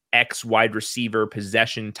X wide receiver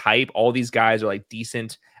possession type. All these guys are like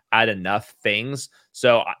decent at enough things.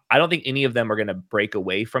 So I don't think any of them are going to break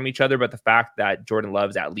away from each other. But the fact that Jordan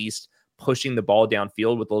Love's at least pushing the ball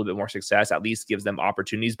downfield with a little bit more success at least gives them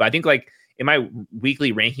opportunities. But I think like in my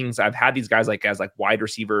weekly rankings, I've had these guys like as like wide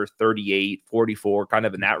receiver 38, 44, kind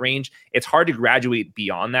of in that range. It's hard to graduate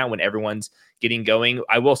beyond that when everyone's getting going.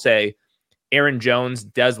 I will say Aaron Jones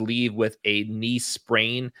does leave with a knee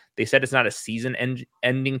sprain. They said it's not a season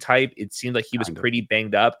ending type. It seemed like he was pretty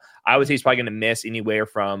banged up. I would say he's probably going to miss anywhere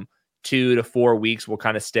from 2 to 4 weeks. We'll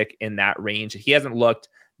kind of stick in that range. He hasn't looked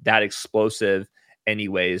that explosive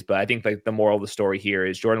anyways, but I think like the moral of the story here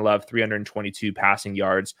is Jordan Love, 322 passing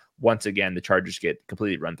yards. Once again, the Chargers get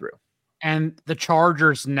completely run through. And the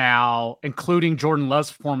Chargers now, including Jordan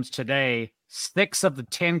Love's performance today, 6 of the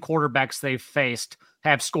 10 quarterbacks they've faced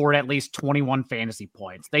have scored at least 21 fantasy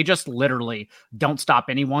points. They just literally don't stop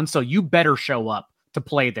anyone. So you better show up to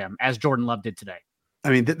play them as Jordan Love did today. I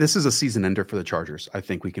mean, this is a season ender for the Chargers. I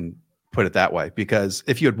think we can put it that way, because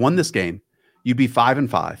if you had won this game, you'd be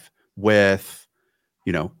 5-5 with,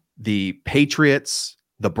 you know, the Patriots,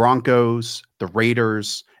 the Broncos, the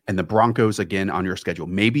Raiders, and the Broncos again on your schedule.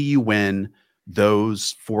 Maybe you win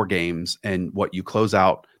those 4 games and you close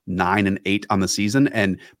out 9-8 on the season.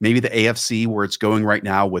 And maybe the AFC, where it's going right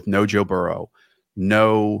now with no Joe Burrow,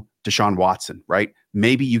 no Deshaun Watson, right?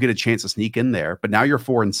 Maybe you get a chance to sneak in there, but now you're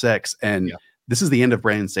 4-6 and this is the end of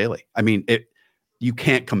Brandon Staley. I mean, you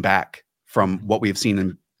can't come back from what we've seen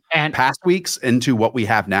in past weeks into what we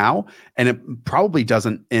have now. And it probably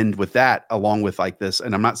doesn't end with that, along with like this.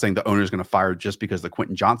 And I'm not saying the owner is going to fire just because of the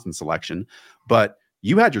Quentin Johnston selection, but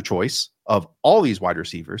you had your choice of all these wide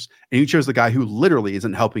receivers, and you chose the guy who literally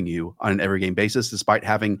isn't helping you on an every game basis, despite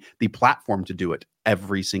having the platform to do it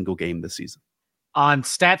every single game this season. On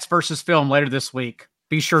Stats versus Film later this week,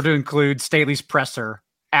 be sure to include Staley's presser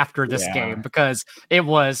after this game, because it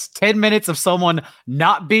was 10 minutes of someone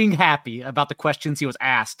not being happy about the questions he was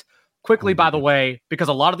asked. Quickly, by the way, because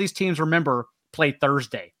a lot of these teams, remember, play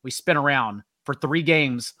Thursday. We spin around for 3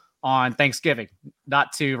 games on Thanksgiving.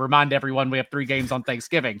 Not to remind everyone we have 3 games on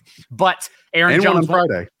Thanksgiving, but Aaron and Jones on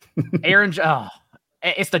Friday.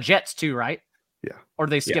 It's the Jets too, right? Yeah. Or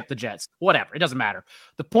they skip the Jets. Whatever. It doesn't matter.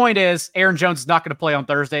 The point is, Aaron Jones is not going to play on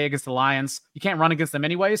Thursday against the Lions. You can't run against them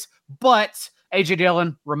anyways. But A.J.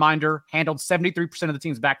 Dillon, reminder, handled 73% of the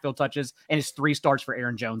team's backfield touches and his 3 starts for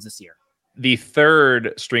Aaron Jones this year. The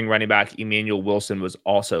third string running back, Emmanuel Wilson, was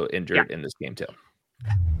also injured in this game too.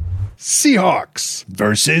 Seahawks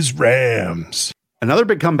versus Rams. Another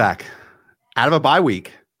big comeback out of a bye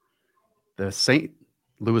week. The St.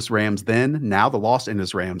 Louis Rams, now the Los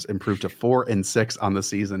Angeles Rams, improved to 4-6 on the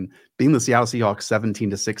season, beating the Seattle Seahawks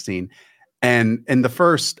 17-16. And in the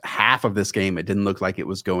first half of this game, it didn't look like it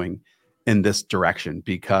was going in this direction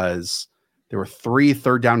because there were 3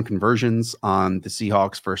 third down conversions on the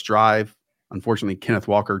Seahawks' first drive. Unfortunately, Kenneth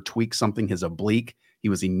Walker tweaked something, his oblique. He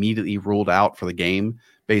was immediately ruled out for the game,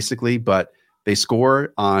 basically. But they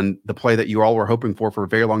score on the play that you all were hoping for a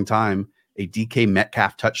very long time, a DK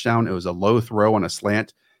Metcalf touchdown. It was a low throw on a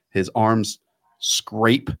slant. His arms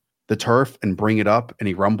scrape the turf and bring it up, and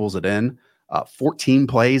he rumbles it in. 14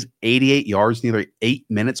 plays, 88 yards, nearly 8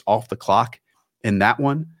 minutes off the clock in that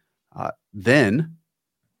one. Then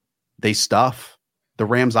they stuff the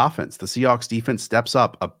Rams offense. The Seahawks defense steps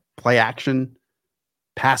up. A play action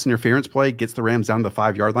pass interference play gets the Rams down to the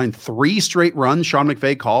 5-yard line. 3 straight runs Sean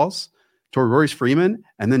McVay calls toward Royce Freeman,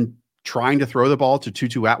 and then trying to throw the ball to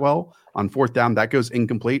Tutu Atwell on 4th down. That goes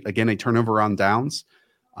incomplete. Again, a turnover on downs.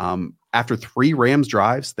 After 3 Rams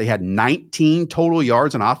drives, they had 19 total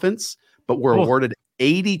yards on offense, but were awarded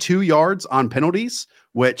 82 yards on penalties,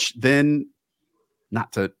 which then,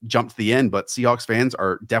 not to jump to the end, but Seahawks fans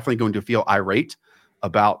are definitely going to feel irate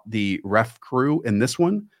about the ref crew in this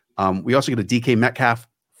one. We also get a DK Metcalf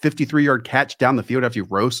 53-yard catch down the field after you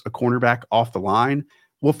roast a cornerback off the line.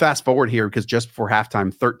 We'll fast forward here because just before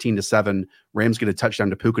halftime, 13-7, Rams get a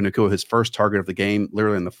touchdown to Puka Nacua, his first target of the game,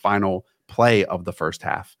 literally in the final play of the first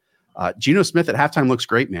half. Geno Smith at halftime looks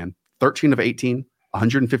great, man. 13 of 18,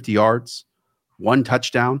 150 yards, 1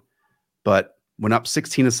 touchdown, but went up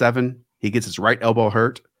 16-7. He gets his right elbow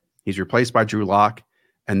hurt. He's replaced by Drew Lock.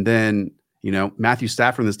 And then, Matthew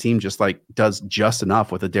Stafford and this team just does just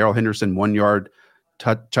enough with a Darrell Henderson 1-yard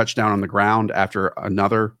touchdown on the ground after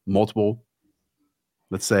another multiple,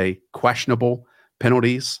 let's say, questionable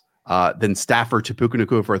penalties. Then Stafford to Puka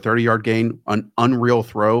Nacua for a 30-yard gain, an unreal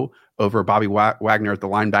throw over Bobby Wagner at the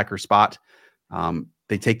linebacker spot.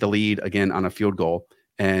 They take the lead again on a field goal,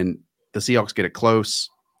 and the Seahawks get it close,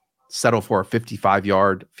 settle for a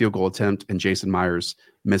 55-yard field goal attempt, and Jason Myers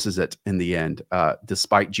misses it in the end,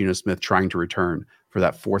 despite Geno Smith trying to return for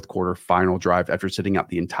that 4th quarter final drive after sitting out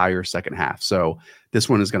the entire second half. So this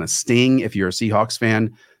one is going to sting if you're a Seahawks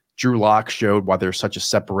fan. Drew Lock showed why there's such a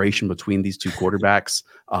separation between these 2 quarterbacks.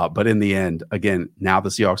 But in the end, again, now the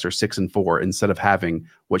Seahawks are 6-4 instead of having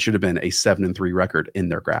what should have been a 7-3 record in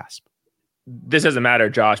their grasp. This doesn't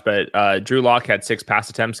matter, Josh, but Drew Lock had 6 pass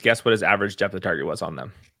attempts. Guess what his average depth of target was on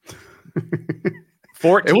them?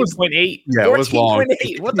 14.8. Yeah, it was long.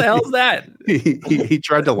 What the hell is that? he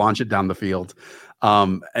tried to launch it down the field.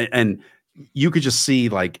 And you could just see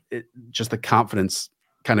just the confidence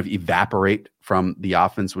kind of evaporate from the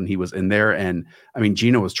offense when he was in there. And I mean,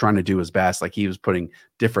 Geno was trying to do his best. He was putting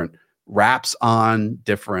different wraps on,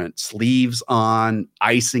 different sleeves on,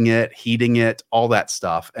 icing it, heating it, all that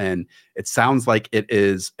stuff. And it sounds like it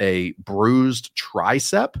is a bruised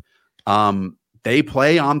tricep. They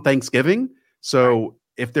play on Thanksgiving. So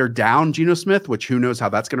if they're down Geno Smith, which who knows how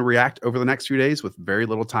that's going to react over the next few days with very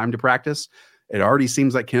little time to practice, it already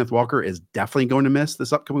seems like Kenneth Walker is definitely going to miss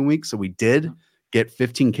this upcoming week. So we did get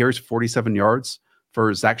 15 carries, 47 yards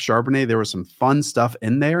for Zach Charbonnet. There was some fun stuff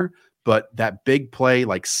in there, but that big play,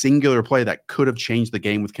 singular play that could have changed the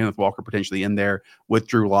game with Kenneth Walker potentially in there with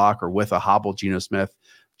Drew Lock or with a hobbled Geno Smith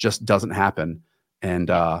just doesn't happen. And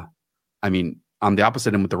on the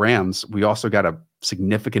opposite end with the Rams, we also got a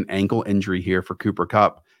significant ankle injury here for Cooper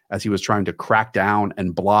Kupp as he was trying to crack down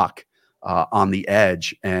and block on the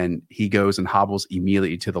edge. And he goes and hobbles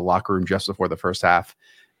immediately to the locker room just before the first half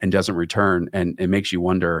and doesn't return. And it makes you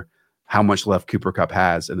wonder how much left Cooper Kupp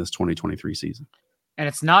has in this 2023 season. And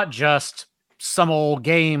it's not just some old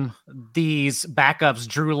game these backups,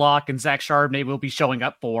 Drew Lock and Zach Charbonnet, will be showing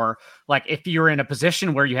up for. Like, if you're in a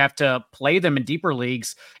position where you have to play them in deeper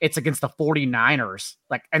leagues, it's against the 49ers.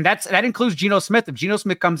 Like, and that includes Geno Smith. If Geno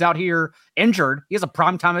Smith comes out here injured, he has a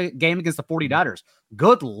primetime game against the 49ers.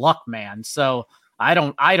 Good luck, man. So I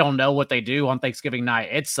don't know what they do on Thanksgiving night.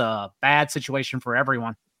 It's a bad situation for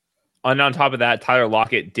everyone. And on top of that, Tyler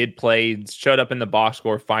Lockett did play, showed up in the box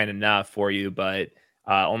score fine enough for you, but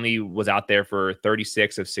only was out there for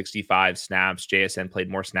 36 of 65 snaps. JSN played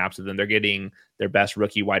more snaps with them. They're getting their best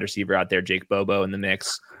rookie wide receiver out there, Jake Bobo, in the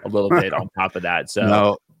mix a little bit on top of that. So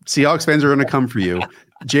no, Seahawks fans are going to come for you.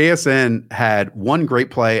 JSN had one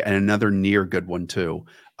great play and another near good one too.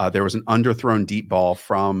 There was an underthrown deep ball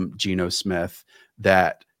from Geno Smith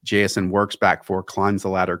that JSN works back for, climbs the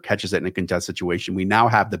ladder, catches it in a contest situation. We now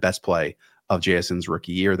have the best play of JSN's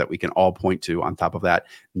rookie year that we can all point to. On top of that,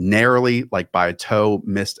 narrowly, like by a toe,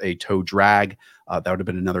 missed a toe drag. That would have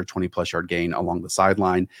been another 20-plus yard gain along the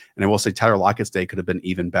sideline. And I will say Tyler Lockett's day could have been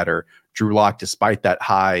even better. Drew Lock, despite that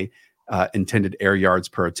high intended air yards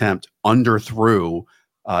per attempt, underthrew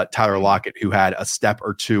Tyler Lockett, who had a step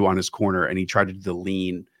or two on his corner, and he tried to do the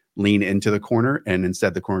lean into the corner, and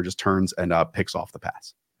instead the corner just turns and picks off the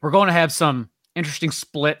pass. We're going to have some interesting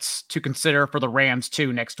splits to consider for the Rams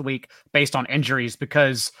too next week based on injuries,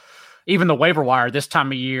 because even the waiver wire this time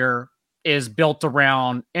of year is built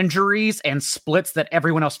around injuries and splits that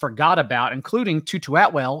everyone else forgot about, including Tutu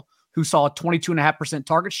Atwell, who saw a 22.5%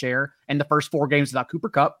 target share in the first 4 games without Cooper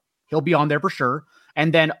Kupp. He'll be on there for sure.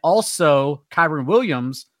 And then also Kyren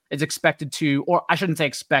Williams is expected to, or I shouldn't say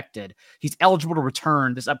expected, he's eligible to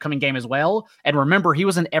return this upcoming game as well. And remember, he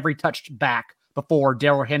was in every touched back before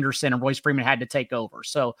Darrell Henderson and Royce Freeman had to take over.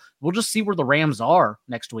 So we'll just see where the Rams are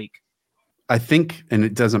next week. I think, and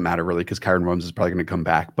it doesn't matter really because Kyren Williams is probably going to come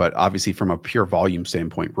back, but obviously from a pure volume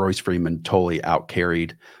standpoint, Royce Freeman totally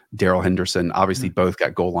outcarried Darrell Henderson. Obviously both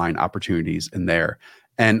got goal line opportunities in there.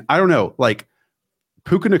 And I don't know, like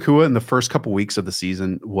Puka Nacua in the first couple weeks of the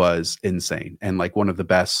season was insane and like one of the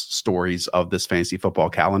best stories of this fantasy football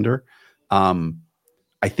calendar.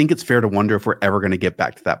 I think it's fair to wonder if we're ever going to get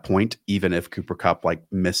back to that point, even if Cooper Kupp like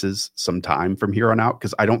misses some time from here on out,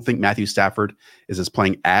 because I don't think Matthew Stafford is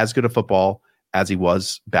playing as good a football as he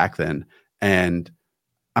was back then. And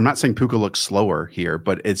I'm not saying Puka looks slower here,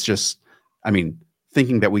 but it's just, I mean,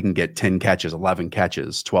 thinking that we can get 10 catches, 11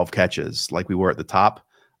 catches, 12 catches like we were at the top.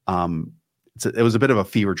 It was a bit of a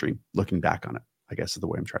fever dream looking back on it, I guess is the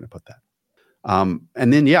way I'm trying to put that.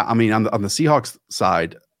 And then, yeah, I mean, on the Seahawks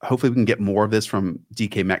side, hopefully we can get more of this from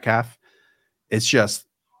DK Metcalf. It's just,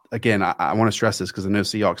 again, I want to stress this because I know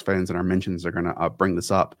Seahawks fans in our mentions are going to bring this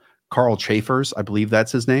up. Carl Chafers, I believe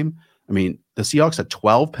that's his name. I mean, the Seahawks had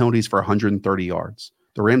 12 penalties for 130 yards.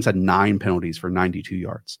 The Rams had 9 penalties for 92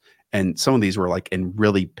 yards. And some of these were like in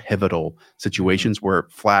really pivotal situations where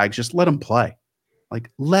flags, just let them play. Like,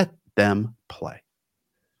 let them play.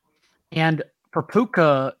 And for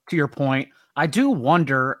Puka, to your point, I do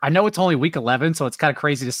wonder, I know it's only week 11, so it's kind of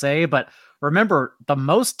crazy to say, but remember the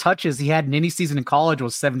most touches he had in any season in college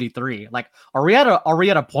was 73. Like, are we at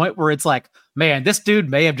a point where it's like, man, this dude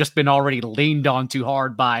may have just been already leaned on too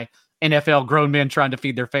hard by NFL grown men trying to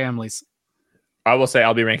feed their families? I will say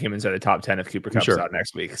I'll be ranking him inside the top 10 if Cooper Kupp's out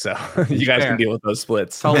next week. So you guys can deal with those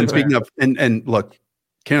splits. Totally and speaking of, and look,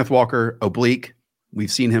 Kenneth Walker, oblique, we've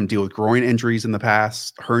seen him deal with groin injuries in the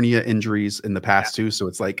past, hernia injuries in the past too. So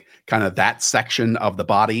it's like kind of that section of the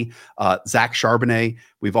body. Zach Charbonnet,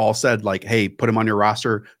 we've all said like, hey, put him on your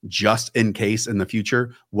roster just in case in the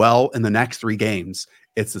future. Well, in the next 3 games,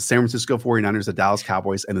 it's the San Francisco 49ers, the Dallas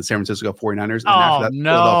Cowboys, and the San Francisco 49ers. And after that,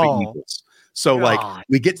 Philadelphia Eagles. So like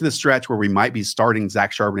we get to the stretch where we might be starting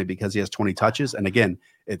Zach Charbonnet because he has 20 touches. And again,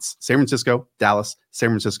 it's San Francisco, Dallas, San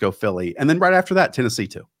Francisco, Philly. And then right after that, Tennessee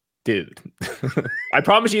too. Dude, I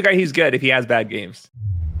promise you guys he's good if he has bad games.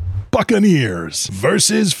 Buccaneers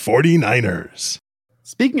versus 49ers.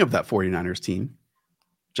 Speaking of that 49ers team,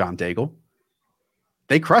 John Daigle,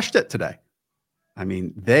 they crushed it today. I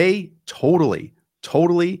mean, they totally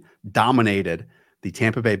dominated the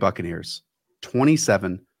Tampa Bay Buccaneers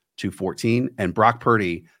 27-14. And Brock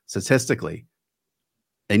Purdy, statistically,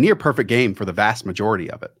 a near perfect game for the vast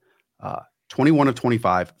majority of it. 21 of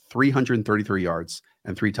 25, 333 yards,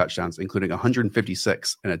 and 3 touchdowns, including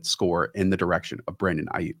 156 in a score in the direction of Brandon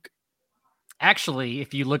Ayuk. Actually,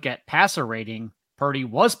 if you look at passer rating, Purdy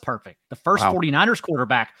was perfect. The first 49ers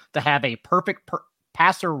quarterback to have a perfect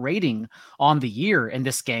passer rating on the year in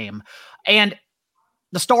this game. And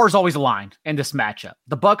the stars always aligned in this matchup.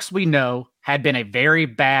 The Bucs, we know, had been a very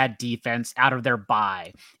bad defense out of their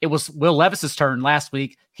bye. It was Will Levis's turn last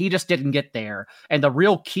week. He just didn't get there. And the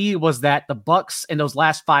real key was that the Bucs in those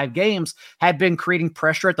last 5 games had been creating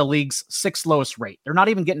pressure at the league's 6th lowest rate. They're not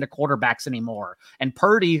even getting to quarterbacks anymore. And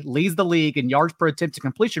Purdy leads the league in yards per attempt to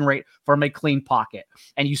completion rate from a clean pocket.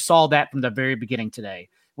 And you saw that from the very beginning today.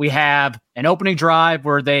 We have an opening drive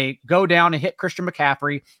where they go down and hit Christian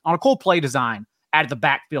McCaffrey on a cool play design out of the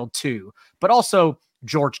backfield too. But also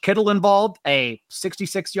George Kittle involved, a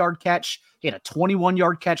 66-yard catch. He had a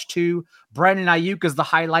 21-yard catch too. Brandon Ayuk is the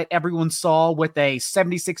highlight everyone saw with a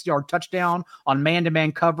 76-yard touchdown on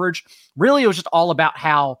man-to-man coverage. Really, it was just all about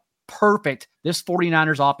how perfect this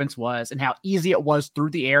 49ers offense was and how easy it was through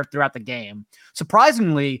the air throughout the game.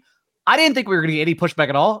 Surprisingly, I didn't think we were going to get any pushback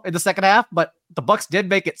at all in the second half, but the Bucs did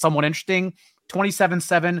make it somewhat interesting.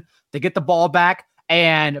 27-7, they get the ball back,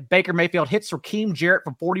 and Baker Mayfield hits Raheem Jarrett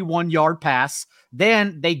for 41-yard pass.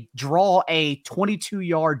 Then they draw a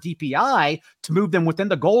 22-yard DPI to move them within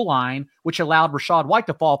the goal line, which allowed Rachaad White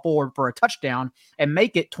to fall forward for a touchdown and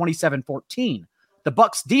make it 27-14. The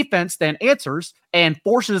Bucs defense then answers and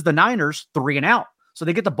forces the Niners 3 and out. So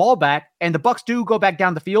they get the ball back, and the Bucs do go back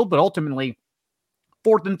down the field, but ultimately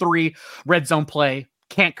 4th and 3, red zone play,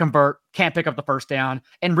 can't convert, can't pick up the first down,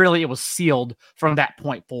 and really it was sealed from that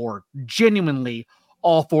point forward. Genuinely,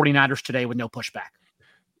 all 49ers today with no pushback.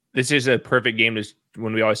 This is a perfect game to,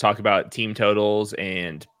 when we always talk about team totals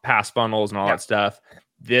and pass funnels and all that stuff.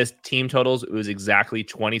 This team totals, it was exactly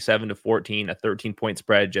 27-14, a 13-point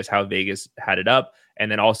spread, just how Vegas had it up.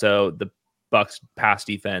 And then also the Bucs pass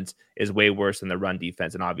defense is way worse than the run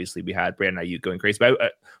defense. And obviously we had Brandon Ayuk going crazy.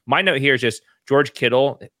 But my note here is just George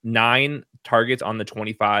Kittle, 9 targets on the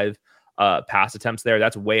 25 pass attempts there.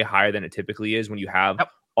 That's way higher than it typically is when you have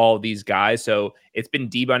all these guys. So it's been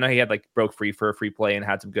Debo. I know he had broke free for a free play and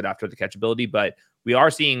had some good after the catch ability, but we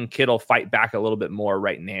are seeing Kittle fight back a little bit more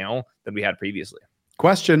right now than we had previously.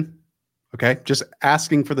 Question. Okay. Just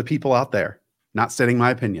asking for the people out there, not stating my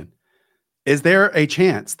opinion. Is there a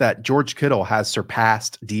chance that George Kittle has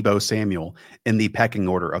surpassed Debo Samuel in the pecking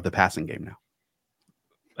order of the passing game now?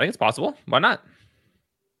 I think it's possible. Why not?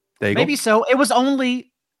 Maybe so. It was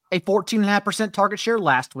only a 14.5% target share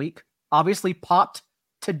last week. Obviously popped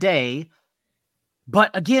today. But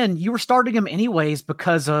again, you were starting him anyways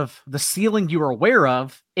because of the ceiling you were aware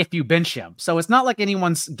of if you bench him. So it's not like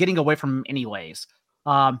anyone's getting away from him anyways.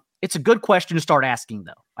 It's a good question to start asking,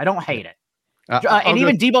 though. I don't hate it. And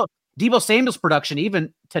even Debo Samuel's production,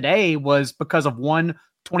 even today, was because of one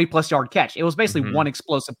 20-plus yard catch. It was basically one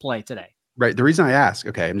explosive play today. Right. The reason I ask,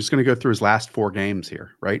 okay, I'm just going to go through his last 4 games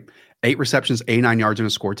here, right? 8 receptions, 89 yards and a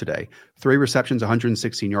score today. 3 receptions,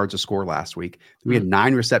 116 yards a score last week. We had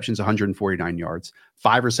 9 receptions, 149 yards.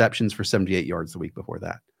 5 receptions for 78 yards the week before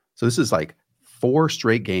that. So this is 4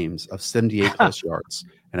 straight games of 78 plus yards,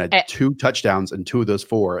 and had 2 touchdowns and 2 of those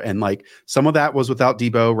 4. And some of that was without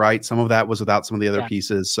Debo, right? Some of that was without some of the other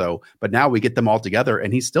pieces. So, but now we get them all together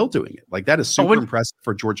and he's still doing it. That is super impressive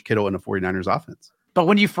for George Kittle and the 49ers offense. But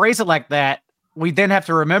when you phrase it like that, we then have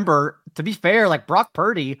to remember, to be fair, Brock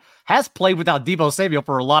Purdy has played without Debo Samuel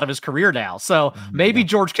for a lot of his career now. So maybe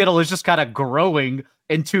George Kittle is just kind of growing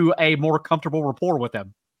into a more comfortable rapport with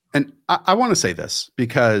him. And I want to say this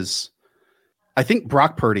because I think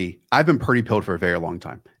Brock Purdy, I've been Purdy pilled for a very long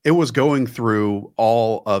time. It was going through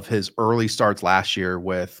all of his early starts last year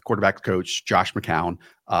with quarterback coach Josh McCown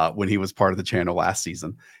when he was part of the channel last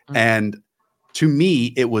season. And to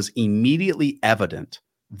me, it was immediately evident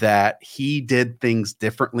that he did things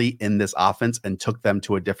differently in this offense and took them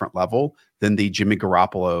to a different level than the Jimmy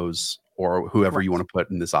Garoppolo's or whoever you want to put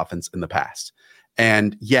in this offense in the past.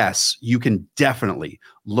 And yes, you can definitely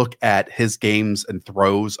look at his games and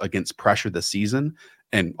throws against pressure this season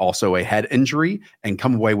and also a head injury and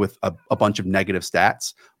come away with a bunch of negative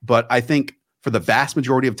stats. But I think for the vast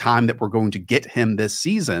majority of time that we're going to get him this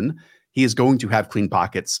season, he is going to have clean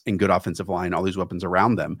pockets and good offensive line, all these weapons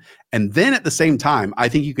around them. And then at the same time, I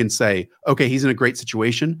think you can say, okay, he's in a great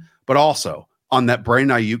situation, but also on that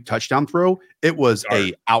Brandon Ayuk touchdown throw, it was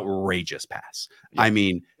a outrageous pass. I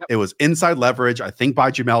mean, it was inside leverage, I think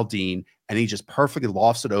by Jamel Dean, and he just perfectly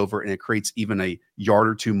lofts it over, and it creates even a yard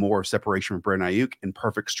or 2 more separation from Brandon Ayuk in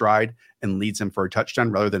perfect stride and leads him for a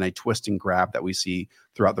touchdown rather than a twist and grab that we see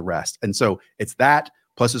throughout the rest. And so it's that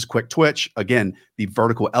plus his quick twitch, again, the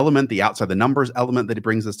vertical element, the outside the numbers element that he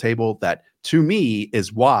brings to this table, that to me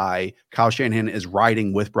is why Kyle Shanahan is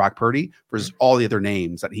riding with Brock Purdy versus all the other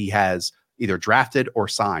names that he has either drafted or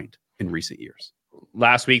signed in recent years.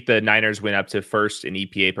 last week the Niners went up to first in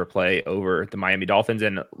EPA per play over the Miami Dolphins.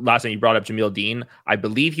 And last night you brought up Jamil Dean. I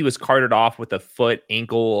believe he was carted off with a foot,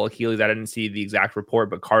 ankle, Achilles. I didn't see the exact report,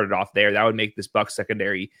 but carted off there. That would make this Bucs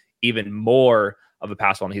secondary even more of a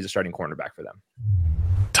pass ball, and he's a starting cornerback for them.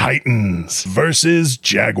 Titans versus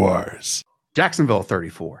Jaguars. Jacksonville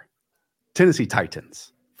 34, Tennessee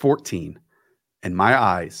Titans 14, and my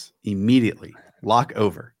eyes immediately lock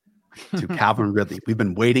over to Calvin Ridley. We've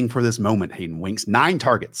been waiting for this moment, Hayden Winks. 9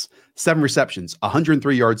 targets, 7 receptions,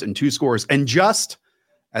 103 yards, and 2 scores. And just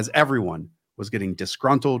as everyone was getting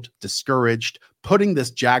disgruntled, discouraged, putting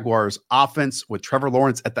this Jaguars offense with Trevor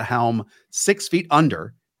Lawrence at the helm 6 feet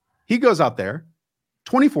under, he goes out there,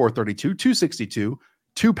 24-32, 262,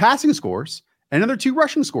 2 passing scores, and another 2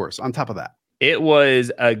 rushing scores on top of that. It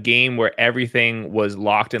was a game where everything was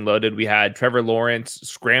locked and loaded. We had Trevor Lawrence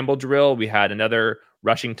scramble drill. We had another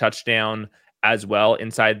rushing touchdown as well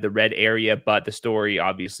inside the red area. But the story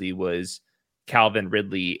obviously was Calvin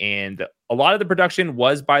Ridley. And a lot of the production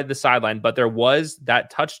was by the sideline, but there was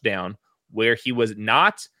that touchdown where he was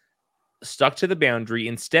not stuck to the boundary.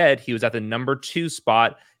 Instead, he was at the number 2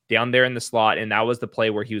 spot down there in the slot. And that was the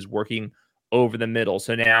play where he was working over the middle.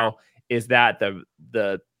 So now is that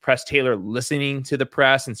the Press Taylor listening to the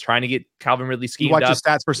press and trying to get Calvin Ridley schemed watch up? His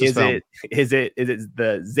stats versus film. Is it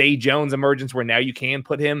the Zay Jones emergence where now you can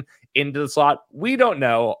put him into the slot? We don't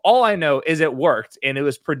know. All I know is it worked, and it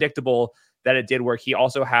was predictable that it did work. He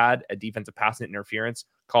also had a defensive pass interference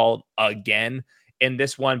called again in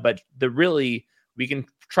this one, but we can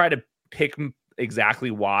try to pick exactly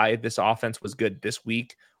why this offense was good this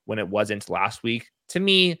week when it wasn't last week. To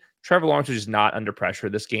me, Trevor Lawrence was just not under pressure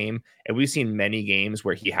this game. And we've seen many games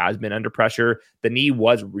where he has been under pressure. The knee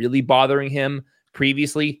was really bothering him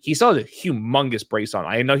previously. He still has a humongous brace on.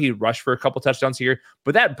 I know he rushed for a couple touchdowns here,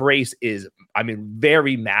 but that brace is,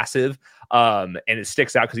 very massive. And it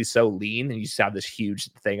sticks out because he's so lean and you just have this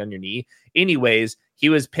huge thing on your knee. Anyways, he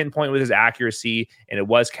was pinpoint with his accuracy, and it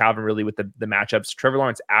was Calvin Ridley with the matchups. Trevor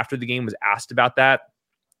Lawrence after the game was asked about that.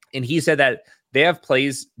 And he said that they have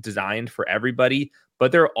plays designed for everybody,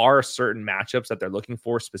 but there are certain matchups that they're looking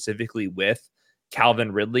for specifically with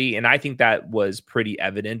Calvin Ridley. And I think that was pretty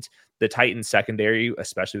evident. The Titans secondary,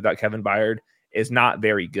 especially without Kevin Byard, is not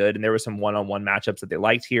very good. And there were some one-on-one matchups that they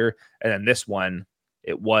liked here. And then this one,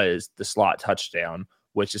 it was the slot touchdown,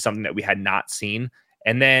 which is something that we had not seen.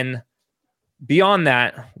 And then beyond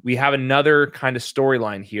that, we have another kind of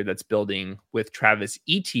storyline here that's building with Travis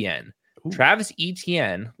Etienne. Ooh. Travis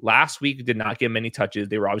Etienne last week did not get many touches.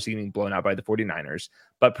 They were obviously getting blown out by the 49ers.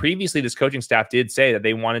 But previously, this coaching staff did say that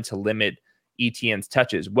they wanted to limit Etienne's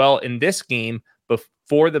touches. Well, in this game,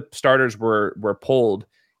 before the starters were pulled,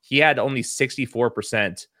 he had only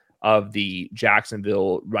 64% of the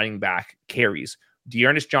Jacksonville running back carries.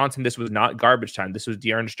 D'Ernest Johnson, this was not garbage time. This was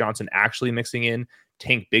D'Ernest Johnson actually mixing in.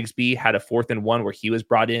 Tank Bigsby had a 4th and 1 where he was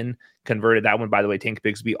brought in, converted that one. By the way, Tank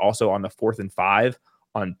Bigsby also on the 4th and 5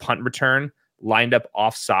 on punt return, lined up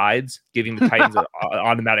off sides, giving the Titans an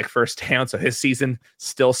automatic first down. So his season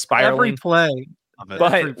still spiraling. Every play.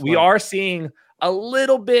 But we are seeing a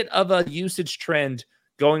little bit of a usage trend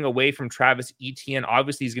going away from Travis Etienne.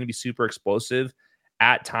 Obviously, he's going to be super explosive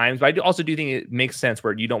at times, but I also do think it makes sense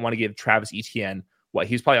where you don't want to give Travis Etienne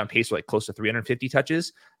he's probably on pace for like close to 350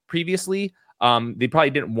 touches previously. They probably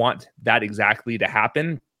didn't want that exactly to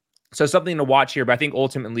happen. So something to watch here, but I think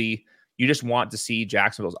ultimately you just want to see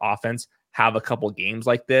Jacksonville's offense have a couple games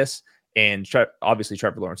like this. And obviously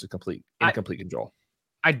Trevor Lawrence is in complete control.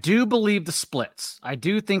 I do believe the splits. I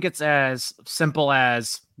do think it's as simple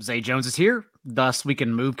as Zay Jones is here, thus we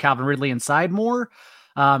can move Calvin Ridley inside more.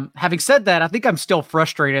 Having said that, I think I'm still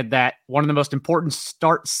frustrated that one of the most important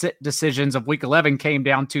start-sit decisions of Week 11 came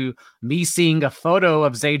down to me seeing a photo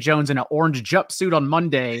of Zay Jones in an orange jumpsuit on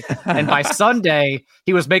Monday, and by Sunday,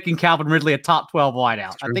 he was making Calvin Ridley a top 12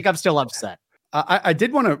 wideout. I think I'm still upset. I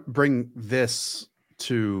did want to bring this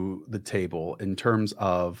to the table in terms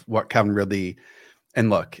of what Calvin Ridley, and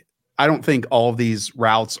look, I don't think all of these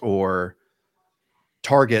routes or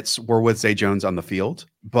targets were with Zay Jones on the field,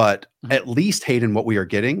 but at least, Hayden, what we are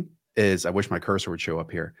getting is, I wish my cursor would show up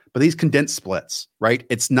here, but these condensed splits, right?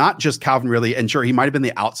 It's not just Calvin Ridley, and sure, he might have been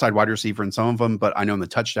the outside wide receiver in some of them, but I know in the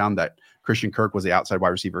touchdown that Christian Kirk was the outside wide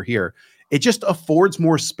receiver here. It just affords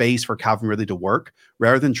more space for Calvin Ridley to work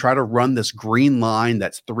rather than try to run this green line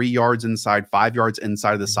that's 3 yards inside, 5 yards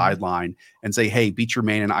inside of the sideline and say, hey, beat your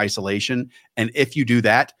man in isolation. And if you do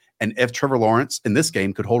that, and if Trevor Lawrence in this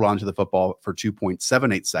game could hold on to the football for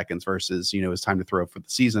 2.78 seconds versus, his time to throw for the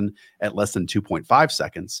season at less than 2.5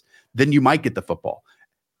 seconds, then you might get the football.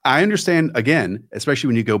 I understand, again, especially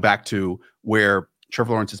when you go back to where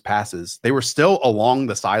Trevor Lawrence's passes, they were still along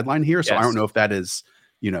the sideline here. So I don't know if that is,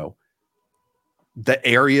 the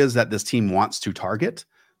areas that this team wants to target.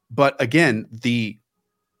 But again, the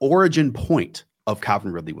origin point of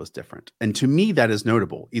Calvin Ridley was different. And to me, that is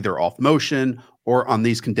notable, either off motion or on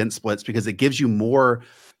these condensed splits, because it gives you more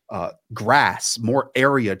grass, more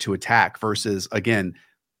area to attack versus, again,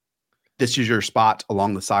 this is your spot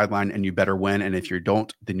along the sideline and you better win. And if you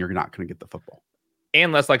don't, then you're not going to get the football.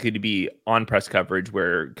 And less likely to be on press coverage,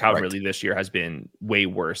 where Calvin Ridley this year has been way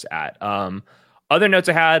worse at. Other notes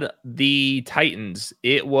I had, the Titans,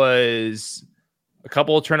 it was a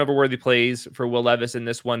couple of turnover-worthy plays for Will Levis in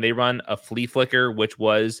this one. They run a flea flicker, which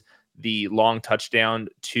was the long touchdown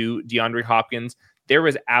to DeAndre Hopkins. There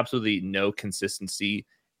was absolutely no consistency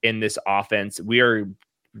in this offense. We are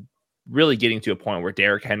really getting to a point where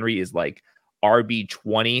Derrick Henry is like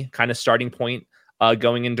RB20 kind of starting point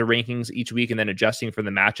going into rankings each week and then adjusting for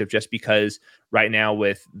the matchup, just because right now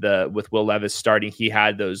with Will Levis starting, he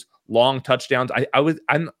had those long touchdowns.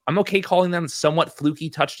 I'm okay calling them somewhat fluky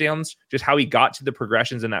touchdowns, just how he got to the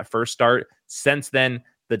progressions in that first start. Since then,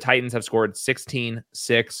 the Titans have scored 16,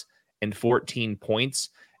 6, and 14 points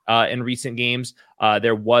in recent games.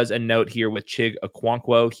 There was a note here with Chig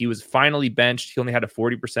Okonkwo. He was finally benched. He only had a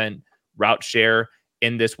 40% route share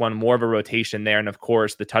in this one, more of a rotation there. And of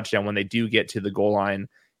course, the touchdown when they do get to the goal line,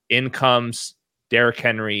 in comes Derrick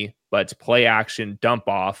Henry, but play action dump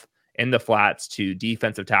off in the flats to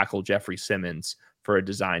defensive tackle Jeffrey Simmons for a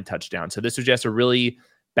design touchdown. So this was just a really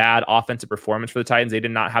bad offensive performance for the Titans. They did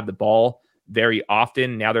not have the ball very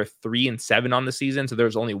often. Now they're 3-7 on the season. So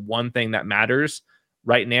there's only one thing that matters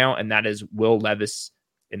right now, and that is Will Levis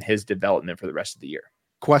and his development for the rest of the year.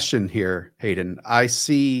 Question here, Hayden. I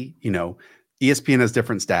see, ESPN has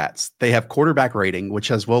different stats. They have quarterback rating, which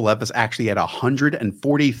has Will Levis actually at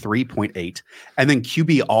 143.8, and then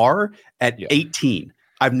QBR at 18.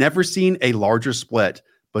 I've never seen a larger split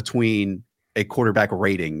between a quarterback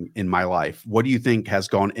rating in my life. What do you think has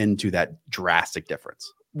gone into that drastic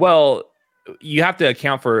difference? Well, you have to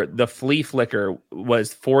account for the flea flicker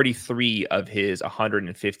was 43 of his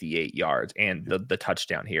 158 yards and the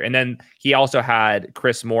touchdown here. And then he also had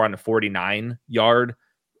Chris Moore on a 49-yard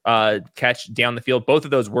catch down the field. Both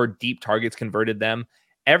of those were deep targets, converted them.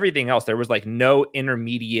 Everything else, there was like no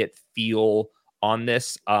intermediate feel on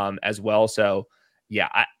this as well. So yeah,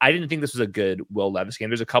 I didn't think this was a good Will Levis game.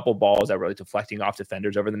 There's a couple balls that were really deflecting off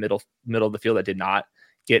defenders over the middle of the field that did not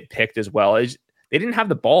get picked as well. They didn't have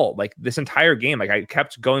the ball like this entire game. Like I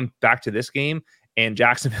kept going back to this game and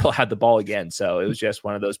Jacksonville had the ball again. So it was just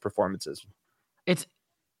one of those performances.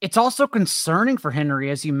 It's also concerning for Henry,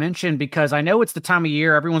 as you mentioned, because I know it's the time of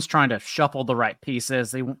year everyone's trying to shuffle the right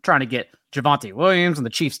pieces. They're trying to get Javonte Williams and the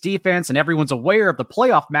Chiefs defense, and everyone's aware of the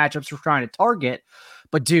playoff matchups we're trying to target.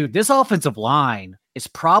 But dude, this offensive line is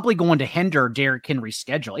probably going to hinder Derrick Henry's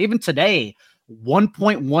schedule. Even today,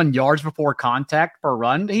 1.1 yards before contact for a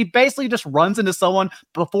run. He basically just runs into someone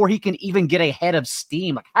before he can even get a head of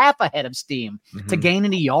steam, like half a head of steam to gain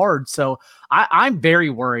any yards. So I'm very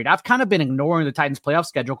worried. I've kind of been ignoring the Titans playoff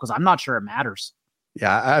schedule because I'm not sure it matters.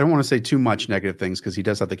 Yeah, I don't want to say too much negative things because he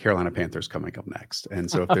does have the Carolina Panthers coming up next. And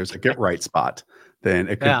so if there's a get right spot, then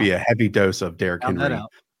it could be a heavy dose of Derrick Henry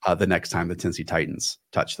the next time the Tennessee Titans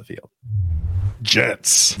touch the field.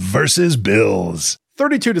 Jets versus Bills.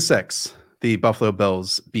 32-6. The Buffalo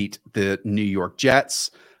Bills beat the New York Jets.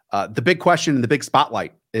 The big question and the big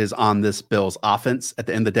spotlight is on this Bills offense. At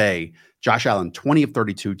the end of the day, Josh Allen, 20 of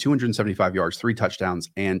 32, 275 yards, 3 touchdowns,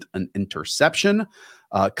 and an interception.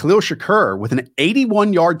 Khalil Shakur with an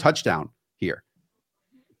 81-yard touchdown here.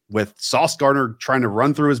 With Sauce Gardner trying to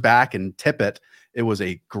run through his back and tip it, it was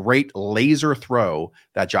a great laser throw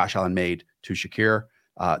that Josh Allen made to Shakir.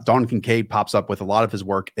 Don Kincaid pops up with a lot of his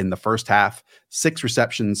work in the first half, 6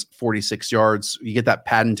 receptions, 46 yards. You get that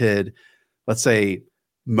patented, let's say,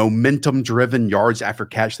 momentum-driven yards after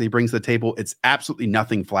catch that he brings to the table. It's absolutely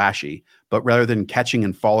nothing flashy, but rather than catching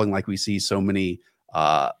and falling like we see so many,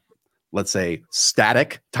 let's say,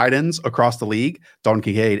 static tight ends across the league, Don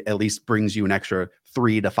Kincaid at least brings you an extra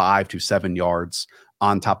 3 to 5 to 7 yards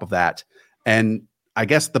on top of that. And I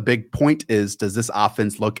guess the big point is, does this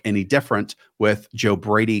offense look any different with Joe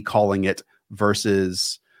Brady calling it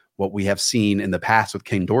versus what we have seen in the past with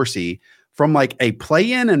Ken Dorsey? From like a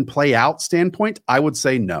play in and play out standpoint, I would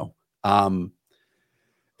say no.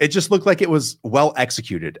 It just looked like it was well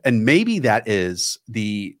executed. And maybe that is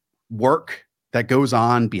the work that goes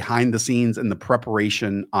on behind the scenes and the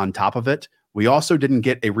preparation on top of it. We also didn't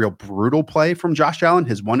get a real brutal play from Josh Allen.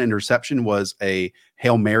 His one interception was a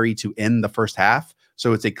Hail Mary to end the first half.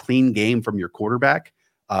 So it's a clean game from your quarterback.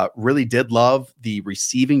 Really did love the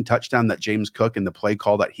receiving touchdown that James Cook and the play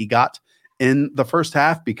call that he got in the first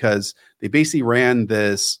half, because they basically ran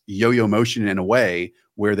this yo-yo motion in a way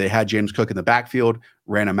where they had James Cook in the backfield,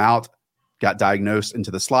 ran him out, got diagnosed into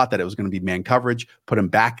the slot that it was going to be man coverage, put him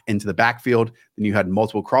back into the backfield. Then you had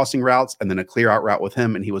multiple crossing routes and then a clear out route with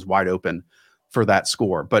him, and he was wide open for that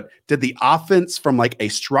score. But did the offense from like a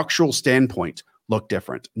structural standpoint look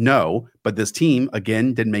different? No, but this team,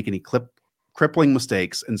 again, didn't make any crippling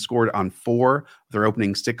mistakes and scored on 4 of their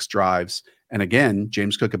opening 6 drives. And again,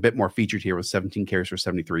 James Cook a bit more featured here with 17 carries for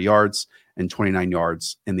 73 yards and 29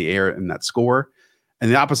 yards in the air in that score.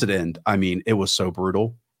 And the opposite end, I mean, it was so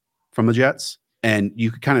brutal from the Jets. And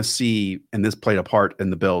you could kind of see, and this played a part in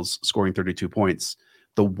the Bills scoring 32 points,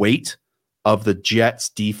 the weight of the Jets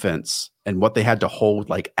defense and what they had to hold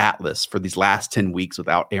like Atlas for these last 10 weeks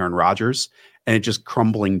without Aaron Rodgers. And it just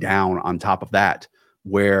crumbling down on top of that,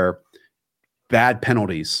 where bad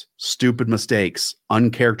penalties, stupid mistakes,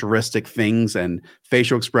 uncharacteristic things, and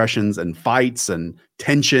facial expressions and fights and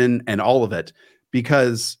tension and all of it.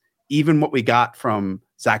 Because even what we got from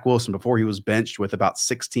Zach Wilson before he was benched with about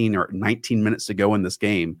 16 or 19 minutes to go in this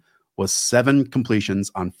game was 7 completions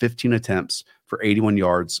on 15 attempts for 81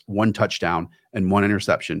 yards, 1 touchdown, and 1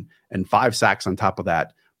 interception, and 5 sacks on top of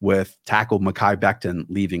that, with tackle Mekhi Becton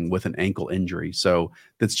leaving with an ankle injury. So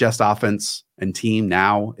that's just offense and team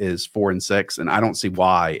now is 4-6. And I don't see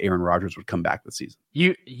why Aaron Rodgers would come back this season.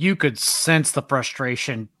 You could sense the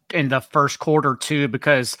frustration in the first quarter too,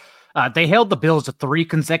 because they held the Bills to 3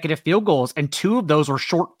 consecutive field goals, and 2 of those were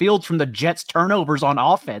short fields from the Jets' turnovers on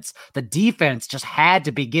offense. The defense just had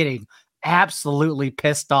to be getting absolutely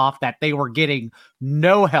pissed off that they were getting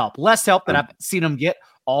no help, less help than I've seen them get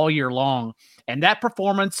all year long. And that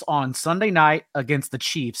performance on Sunday night against the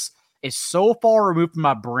Chiefs is so far removed from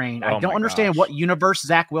my brain. I don't understand what universe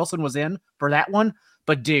Zach Wilson was in for that one,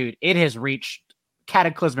 but dude, it has reached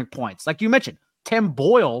cataclysmic points. Like you mentioned, Tim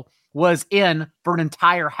Boyle was in for an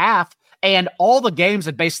entire half, and all the games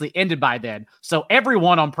had basically ended by then. So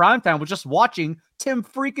everyone on primetime was just watching Tim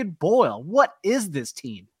freaking Boyle. What is this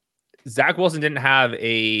team? Zach Wilson didn't have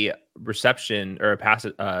a reception or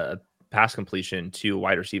a pass completion to a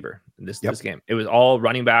wide receiver in this game. It was all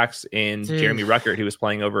running backs and Jeremy Ruckert, who was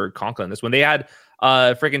playing over Conklin. This when they had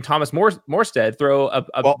freaking Thomas Morstead throw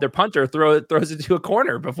their punter throws it to a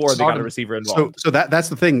corner before they got a receiver involved. So that's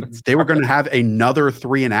the thing. They were going to have another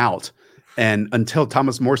 3 and out, and until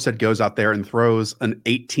Thomas Morstead goes out there and throws an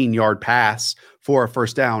 18-yard pass for a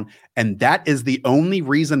first down. And that is the only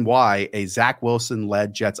reason why a Zach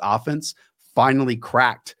Wilson-led Jets offense finally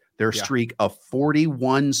cracked their streak of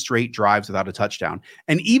 41 straight drives without a touchdown.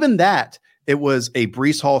 And even that, it was a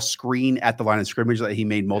Breece Hall screen at the line of scrimmage that he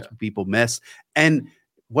made multiple people miss. And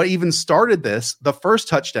what even started this, the first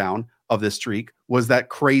touchdown of this streak, was that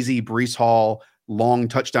crazy Breece Hall long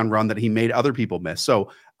touchdown run that he made other people miss.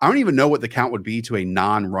 So I don't even know what the count would be to a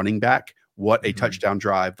non-running back, what a touchdown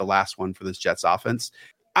drive, the last one for this Jets offense.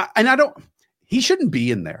 He shouldn't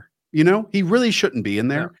be in there. You know, he really shouldn't be in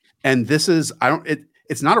there. Yeah. And this is,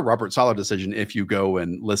 it's not a Robert Saleh decision if you go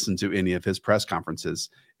and listen to any of his press conferences.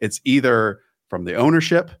 It's either from the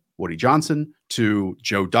ownership, Woody Johnson, to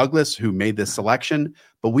Joe Douglas, who made this selection.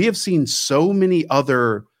 But we have seen so many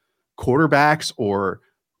other quarterbacks or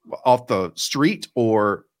off the street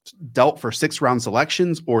or dealt for 6-round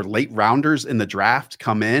selections or late rounders in the draft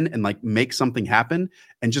come in and like make something happen.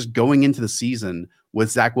 And just going into the season with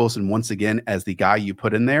Zach Wilson once again as the guy you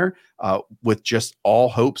put in there with just all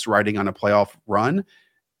hopes riding on a playoff run.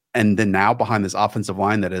 And then now behind this offensive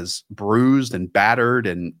line that is bruised and battered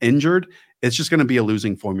and injured, it's just going to be a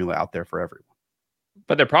losing formula out there for everyone.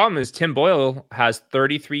 But the problem is Tim Boyle has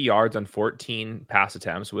 33 yards on 14 pass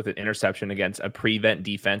attempts with an interception against a prevent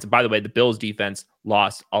defense. By the way, the Bills defense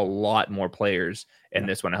lost a lot more players in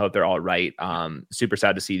this one. I hope they're all right. Super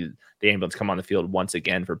sad to see the ambulance come on the field once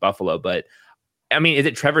again for Buffalo. But I mean, is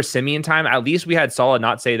it Trevor Siemian time? At least we had Saleh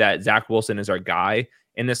not say that Zach Wilson is our guy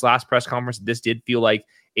in this last press conference. This did feel like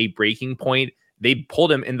a breaking point. They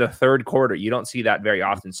pulled him in the third quarter. You don't see that very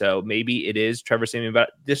often. So maybe it is Trevor Siemian, but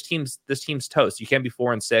this team's toast. You can't be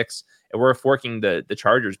 4-6. And we're forking the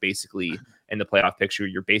Chargers basically in the playoff picture.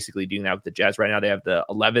 You're basically doing that with the Jets. Right now they have the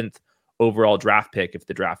 11th overall draft pick if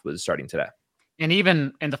the draft was starting today. And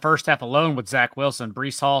even in the first half alone with Zach Wilson,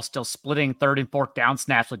 Breece Hall still splitting 3rd and 4th down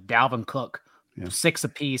snaps with Dalvin Cook. 6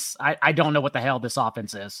 apiece. I don't know what the hell this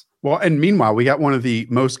offense is. Well, and meanwhile, we got one of the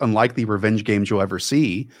most unlikely revenge games you'll ever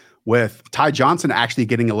see, with Ty Johnson actually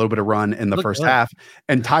getting a little bit of run in the first half,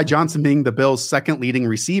 and Ty Johnson being the Bills' second leading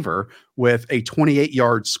receiver with a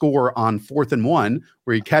 28-yard score on 4th and 1,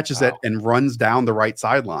 where he catches it and runs down the right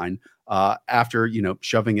sideline. after,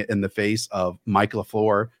 shoving it in the face of Mike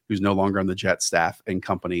LaFleur, who's no longer on the Jets staff and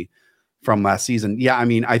company from last season. Yeah, I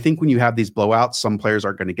mean, I think when you have these blowouts, some players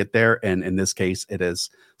aren't going to get there. And in this case, it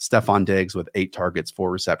is Stephon Diggs with 8 targets,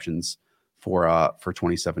 4 receptions for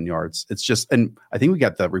 27 yards. It's just, and I think we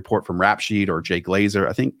got the report from Rap Sheet or Jay Glazer,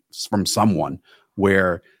 I think from someone,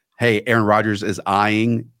 where, hey, Aaron Rodgers is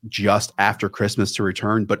eyeing just after Christmas to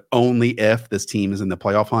return, but only if this team is in the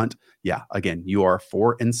playoff hunt. Yeah, again, you are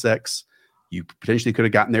 4-6. You potentially could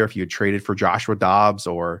have gotten there if you had traded for Joshua Dobbs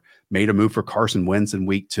or made a move for Carson Wentz in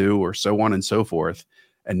week 2 or so on and so forth.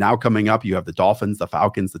 And now coming up, you have the Dolphins, the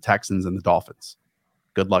Falcons, the Texans, and the Dolphins.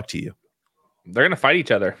 Good luck to you. They're going to fight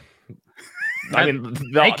each other. I mean,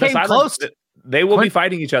 they came close. They will be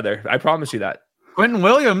fighting each other. I promise you that. Quentin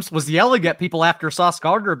Williams was yelling at people after Sauce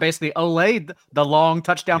Gardner basically olayed the long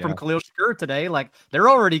touchdown from Khalil Shakir today. Like, they're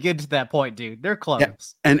already getting to that point, dude. They're close. Yeah.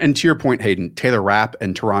 And to your point, Hayden, Taylor Rapp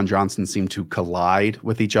and Teron Johnson seem to collide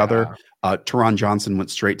with each other. Teron Johnson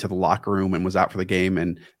went straight to the locker room and was out for the game,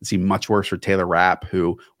 and it seemed much worse for Taylor Rapp,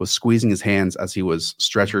 who was squeezing his hands as he was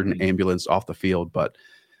stretchered and ambulanced off the field. But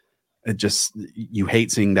it just, you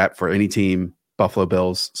hate seeing that for any team, Buffalo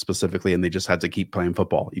Bills specifically, and they just had to keep playing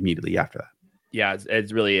football immediately after that. Yeah,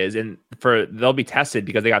 it really is. And they'll be tested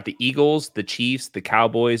because they got the Eagles, the Chiefs, the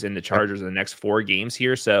Cowboys, and the Chargers in the next 4 games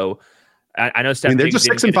here. So I know they're just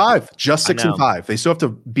 6-5, just 6-5. They still have to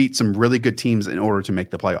beat some really good teams in order to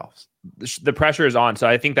make the playoffs. The pressure is on. So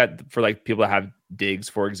I think that for like people that have Diggs,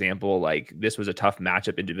 for example, like this was a tough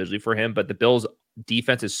matchup individually for him, but the Bills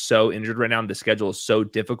defense is so injured right now. And the schedule is so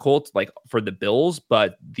difficult, like for the Bills,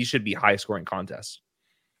 but these should be high scoring contests.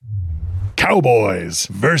 Cowboys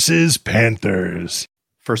versus Panthers.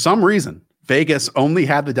 For some reason, Vegas only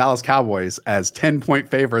had the Dallas Cowboys as 10-point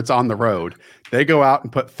favorites on the road. They go out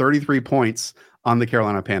and put 33 points on the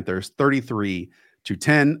Carolina Panthers,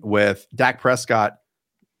 33-10, with Dak Prescott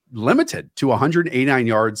limited to 189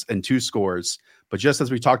 yards and 2 scores. But just as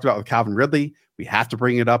we talked about with Calvin Ridley, we have to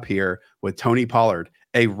bring it up here with Tony Pollard,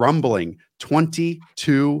 a rumbling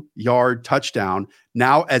 22-yard touchdown.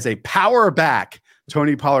 Now as a power back,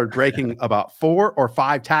 Tony Pollard breaking about 4 or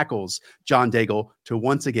 5 tackles, John Daigle, to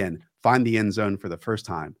once again find the end zone for the first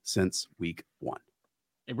time since week 1.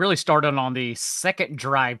 It really started on the second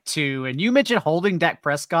drive too. And you mentioned holding Dak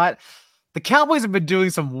Prescott. The Cowboys have been doing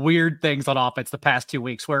some weird things on offense the past 2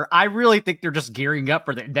 weeks where I really think they're just gearing up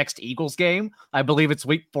for the next Eagles game. I believe it's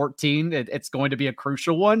week 14. It's going to be a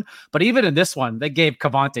crucial one. But even in this one, they gave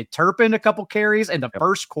Kevontae Turpin a couple carries in the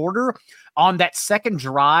first quarter. On that second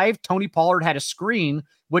drive, Tony Pollard had a screen,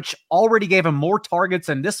 which already gave him more targets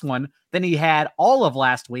in this one than he had all of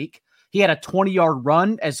last week. He had a 20-yard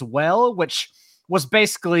run as well, which was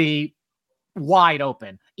basically wide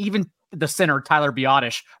open. Even the center, Tyler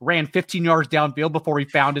Biotish, ran 15 yards downfield before he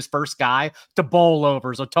found his first guy to bowl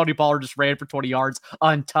over. So Tony Pollard just ran for 20 yards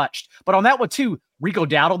untouched. But on that one too, Rico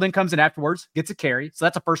Dowdle then comes in afterwards, gets a carry. So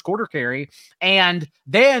that's a first quarter carry. And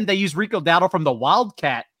then they use Rico Dowdle from the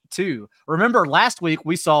Wildcat too. Remember last week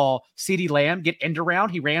we saw CeeDee Lamb get end around.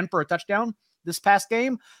 He ran for a touchdown this past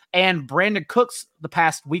game. And Brandon Cooks the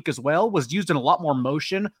past week as well was used in a lot more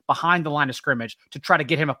motion behind the line of scrimmage to try to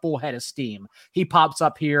get him a full head of steam. He pops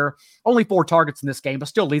up here, only 4 targets in this game, but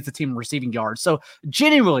still leads the team in receiving yards. So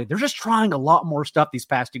genuinely, they're just trying a lot more stuff these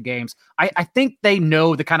past 2 games. I think they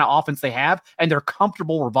know the kind of offense they have, and they're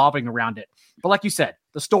comfortable revolving around it. But like you said,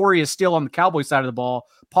 the story is still on the Cowboys side of the ball.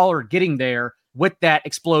 Pollard getting there with that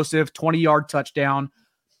explosive 20-yard touchdown.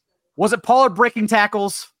 Was it Pollard breaking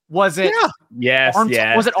tackles? Was it? Yeah. Yes.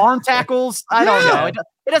 Was it arm tackles? I don't know.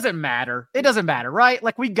 It doesn't matter. It doesn't matter, right?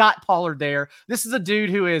 Like, we got Pollard there. This is a dude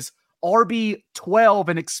who is RB 12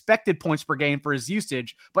 in expected points per game for his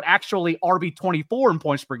usage, but actually RB 24 in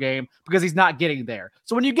points per game because he's not getting there.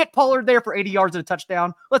 So when you get Pollard there for 80 yards and a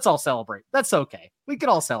touchdown, let's all celebrate. That's okay. We could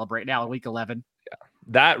all celebrate now in week 11.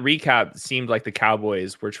 That recap seemed like the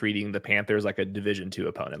Cowboys were treating the Panthers like a Division II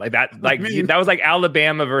opponent. Like that, that was like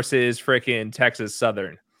Alabama versus freaking Texas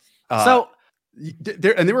Southern.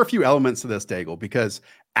 There were a few elements to this, Daigle, because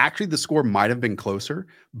actually the score might have been closer,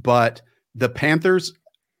 but the Panthers,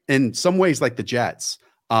 in some ways like the Jets,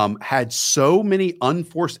 had so many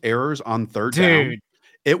unforced errors on third down.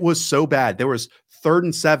 It was so bad. There was 3rd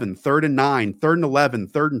and 7, 3rd and 9, 3rd and 11,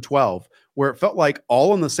 3rd and 12, where it felt like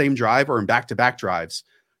all in the same drive or in back-to-back drives.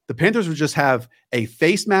 The Panthers would just have a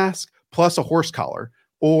face mask plus a horse collar,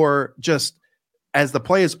 or just as the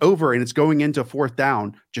play is over and it's going into 4th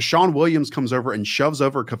down, Jashaun Williams comes over and shoves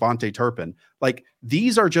over Kevontae Turpin. Like,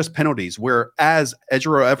 these are just penalties, whereas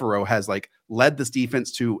Ejiro Evero has like led this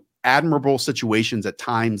defense to admirable situations at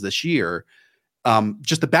times this year.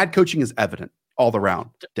 Just the bad coaching is evident all around,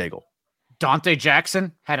 Daigle. Dante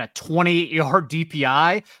Jackson had a 20-yard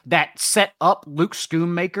DPI that set up Luke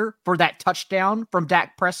Schoonmaker for that touchdown from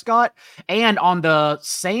Dak Prescott. And on the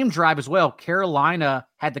same drive as well, Carolina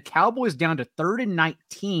had the Cowboys down to 3rd and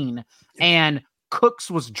 19, and Cooks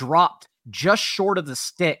was dropped just short of the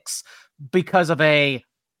sticks because of a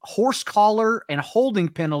horse collar and holding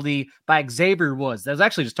penalty by Xavier Woods. That was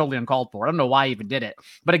actually just totally uncalled for. I don't know why he even did it,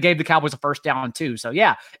 but it gave the Cowboys a first down too. So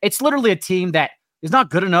yeah, it's literally a team that is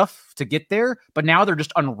not good enough to get there, but now they're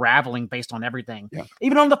just unraveling based on everything. Yeah.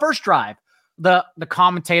 Even on the first drive, the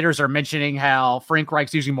commentators are mentioning how Frank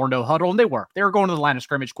Reich's using more no huddle, and they were going to the line of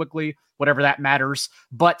scrimmage quickly, whatever that matters.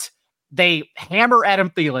 But they hammer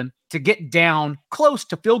Adam Thielen to get down close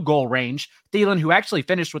to field goal range. Thielen, who actually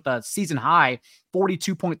finished with a season high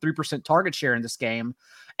 42.3% target share in this game.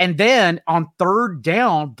 And then on 3rd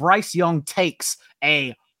down, Bryce Young takes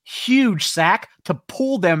a huge sack to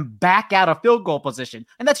pull them back out of field goal position.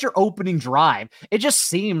 And that's your opening drive. It just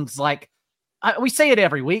seems like we say it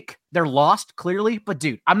every week. They're lost, clearly. But,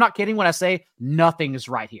 dude, I'm not kidding when I say nothing is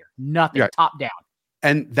right here. Nothing, top down.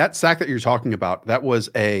 And that sack that you're talking about, that was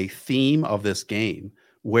a theme of this game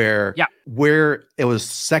where it was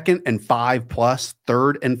 2nd and 5+,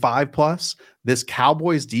 3rd and 5+. This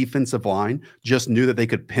Cowboys defensive line just knew that they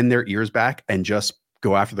could pin their ears back and just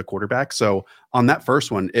go after the quarterback. So on that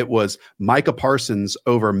first one, it was Micah Parsons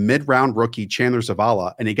over mid-round rookie Chandler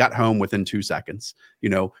Zavala, and he got home within 2 seconds. You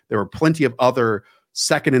know, there were plenty of other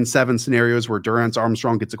 2nd and 7 scenarios where Durance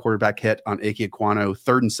Armstrong gets a quarterback hit on Ike Ekwonu,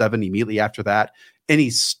 3rd and 7 immediately after that.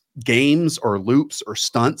 Any games or loops or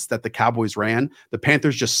stunts that the Cowboys ran, the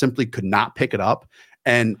Panthers just simply could not pick it up.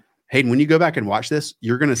 And Hayden, when you go back and watch this,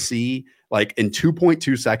 you're going to see, like, in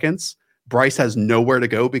 2.2 seconds, Bryce has nowhere to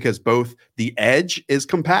go because both the edge is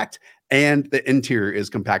compact and the interior is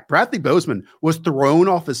compact. Bradley Bozeman was thrown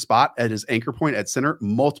off his spot at his anchor point at center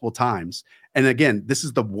multiple times. And again, this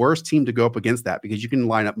is the worst team to go up against that because you can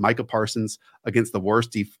line up Micah Parsons against the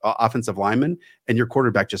worst offensive lineman, and your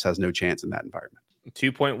quarterback just has no chance in that environment.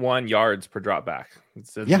 2.1 yards per drop back. It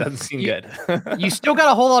doesn't seem good. You still got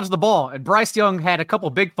to hold on to the ball. And Bryce Young had a couple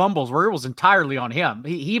big fumbles where it was entirely on him.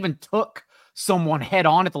 He even took someone head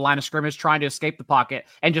on at the line of scrimmage trying to escape the pocket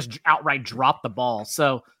and just outright drop the ball.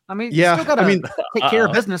 So, I mean, you still got to take care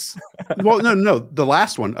of business. Well, no. The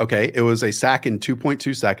last one, okay, it was a sack in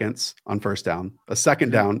 2.2 seconds on first down, a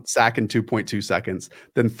second down, sack in 2.2 seconds.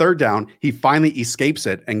 Then 3rd down, he finally escapes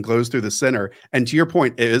it and goes through the center. And to your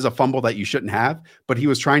point, it is a fumble that you shouldn't have, but he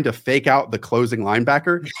was trying to fake out the closing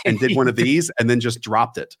linebacker and did one of these and then just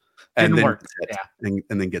dropped it. And then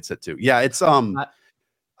and then gets it too. Yeah, it's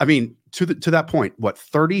I mean, to that point,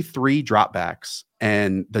 33 dropbacks,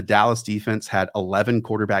 and the Dallas defense had 11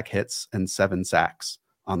 quarterback hits and 7 sacks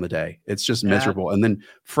on the day. It's just miserable. And then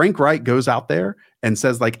Frank Reich goes out there and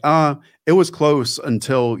says, like, it was close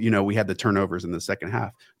until, we had the turnovers in the second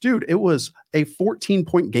half. Dude, it was a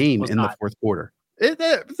 14-point game in the fourth quarter.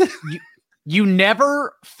 You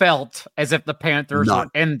never felt as if the Panthers were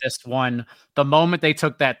in this one the moment they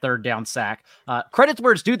took that 3rd down sack. Credit's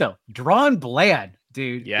where it's due, though. Deron Bland,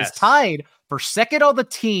 dude, is tied for 2nd on the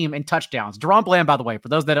team in touchdowns. Deron Bland, by the way, for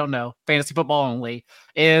those that don't know, fantasy football only,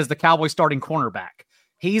 is the Cowboys starting cornerback.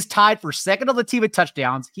 He's tied for 2nd on the team in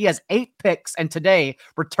touchdowns. He has 8 picks and today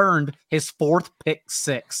returned his 4th pick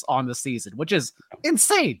 6 on the season, which is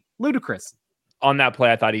insane, ludicrous. On that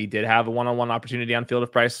play, I thought he did have a one-on-one opportunity on field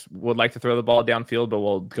if Bryce would like to throw the ball downfield, but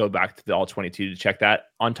we'll go back to the all-22 to check that.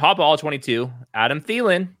 On top of all-22, Adam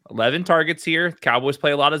Thielen, 11 targets here. Cowboys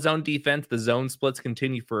play a lot of zone defense. The zone splits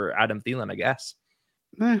continue for Adam Thielen, I guess.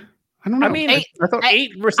 I don't know. I mean, 8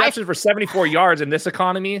 receptions for 74 yards in this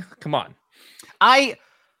economy. Come on. I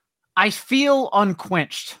feel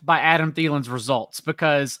unquenched by Adam Thielen's results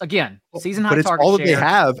because, again, season high target share. But it's all that they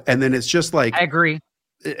have, and then it's just like... I agree.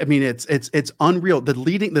 I mean, it's unreal.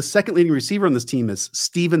 The second leading receiver on this team is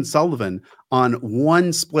Steven Sullivan on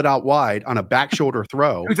one split out wide on a back shoulder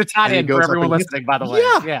throw. Who's a tight end for everyone listening, by the way.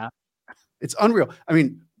 Yeah. It's unreal. I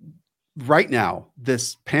mean, right now,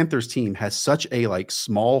 this Panthers team has such a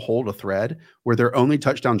small hold of thread where their only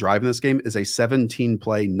touchdown drive in this game is a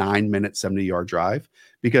 17-play, 9-minute, 70-yard drive,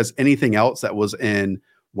 because anything else that was in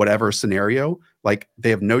whatever scenario,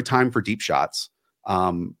 they have no time for deep shots.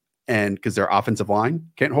 And because their offensive line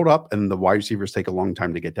can't hold up and the wide receivers take a long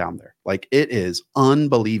time to get down there. It is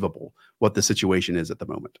unbelievable what the situation is at the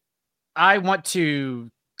moment. I want to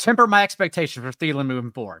temper my expectations for Thielen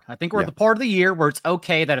moving forward. I think we're at the part of the year where it's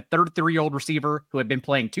okay that a 33-year-old receiver who had been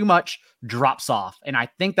playing too much drops off. And I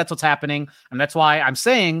think that's what's happening. And that's why I'm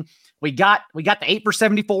saying We got the 8 for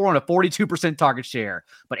 74 on a 42% target share,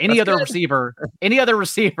 but any other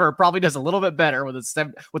receiver probably does a little bit better with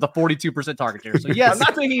a 42% target share. So yes, I'm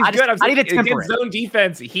not saying he's good. I'm saying against zone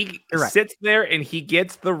defense, he sits there and he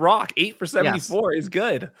gets the rock. 8 for 74 is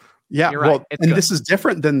good. Yeah, you're right. Well, and this is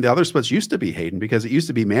different than the other splits used to be, Hayden, because it used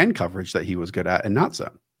to be man coverage that he was good at and not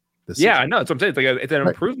zone. Yeah, I know. That's what I'm saying. It's an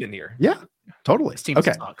improvement here. Yeah, totally. This team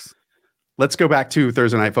sucks. Let's go back to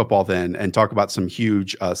Thursday Night Football then and talk about some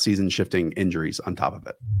huge season-shifting injuries on top of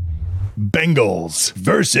it. Bengals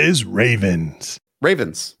versus Ravens.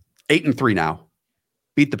 Ravens, 8-3 now.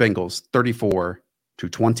 Beat the Bengals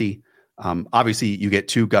 34-20. Obviously, you get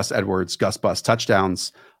 2 Gus Edwards, Gus Bus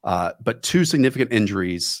touchdowns, but 2 significant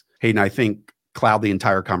injuries, Hayden, I think, cloud the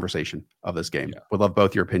entire conversation of this game. Yeah. Would love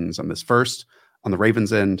both your opinions on this. First, on the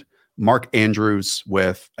Ravens end, Mark Andrews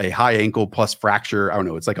with a high ankle plus fracture. I don't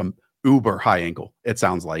know. It's like a uber high ankle, it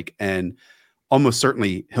sounds like. And almost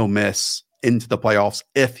certainly he'll miss into the playoffs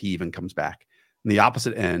if he even comes back. On the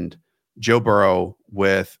opposite end, Joe Burrow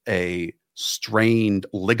with a strained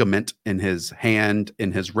ligament in his hand,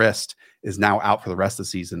 in his wrist, is now out for the rest of the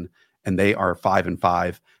season, and they are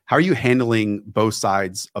 5-5. How are you handling both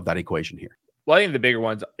sides of that equation here? Well, I think the bigger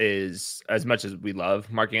ones is, as much as we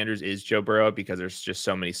love Mark Andrews, is Joe Burrow, because there's just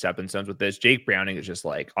so many stepping stones with this. Jake Browning is just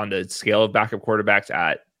like on the scale of backup quarterbacks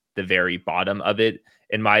at the very bottom of it.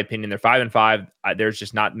 In my opinion, they're 5-5. There's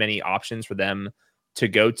just not many options for them to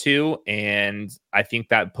go to. And I think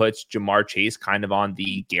that puts Jamar Chase kind of on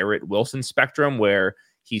the Garrett Wilson spectrum, where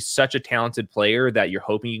he's such a talented player that you're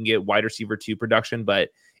hoping you can get wide receiver 2 production, but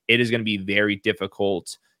it is going to be very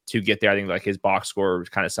difficult to get there. I think like his box score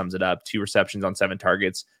kind of sums it up. 2 receptions on 7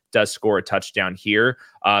 targets, does score a touchdown here.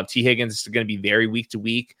 T. Higgins is going to be very week to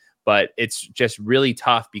week, but it's just really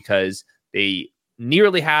tough because they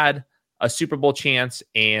nearly had a Super Bowl chance,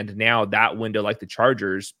 and now that window, like the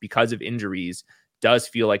Chargers, because of injuries, does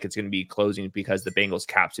feel like it's going to be closing because the Bengals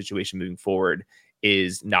cap situation moving forward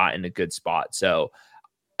is not in a good spot. So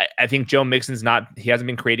I think Joe Mixon's he hasn't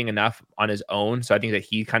been creating enough on his own. So I think that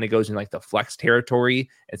he kind of goes in like the flex territory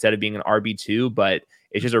instead of being an RB2, but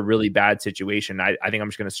it's just a really bad situation. I think I'm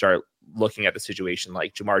just going to start looking at the situation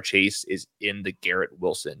like Jamar Chase is in the Garrett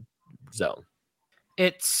Wilson zone.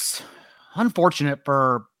 It's unfortunate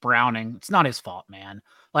for Browning. It's not his fault, man.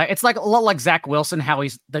 Like, it's like a lot like Zach Wilson, how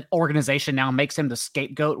the organization now makes him the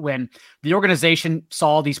scapegoat when the organization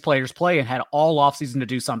saw these players play and had all offseason to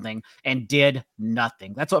do something and did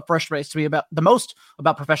nothing. That's what frustrates me the most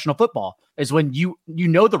about professional football, is when you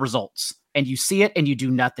know the results and you see it and you do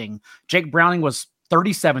nothing. Jake Browning was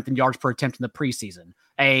 37th in yards per attempt in the preseason,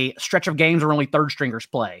 a stretch of games where only third stringers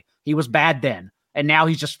play. He was bad then. And now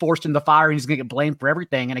he's just forced in the fire and he's going to get blamed for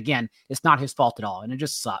everything. And again, it's not his fault at all. And it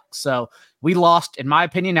just sucks. So we lost, in my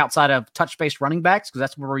opinion, outside of touch-based running backs, because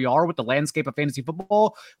that's where we are with the landscape of fantasy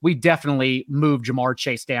football. We definitely moved Jamar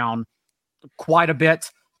Chase down quite a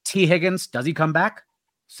bit. T. Higgins, does he come back?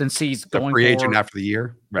 Since he's going free agent after the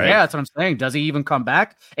year, right? Yeah, that's what I'm saying. Does he even come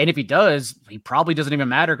back? And if he does, he probably doesn't even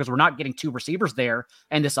matter because we're not getting 2 receivers there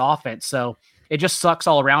in this offense. So it just sucks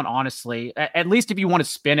all around, honestly. At least if you want to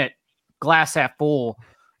spin it glass half full,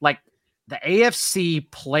 like the AFC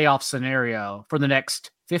playoff scenario for the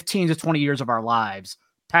next 15 to 20 years of our lives,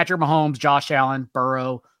 Patrick Mahomes, Josh Allen,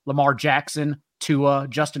 Burrow, Lamar Jackson, Tua,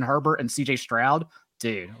 Justin Herbert, and CJ Stroud,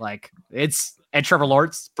 dude, like and Trevor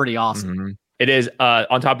Lawrence, pretty awesome. Mm-hmm. It is.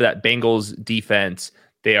 On top of that, Bengals defense,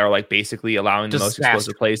 they are like basically allowing the most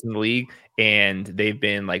explosive plays in the league, and they've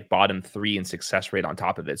been like bottom 3 in success rate on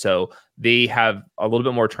top of it. So they have a little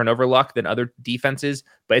bit more turnover luck than other defenses,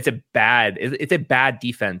 but it's a bad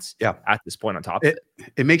defense at this point on top of it.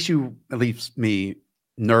 It makes you, at least me,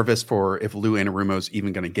 nervous for if Lou Anarumo's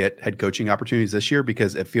even going to get head coaching opportunities this year,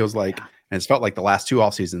 because it feels like, and it's felt like the last 2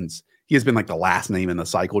 off seasons, he has been like the last name in the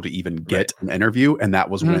cycle to even get an interview. And that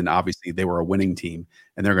was when obviously they were a winning team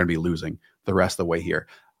and they're going to be losing the rest of the way here.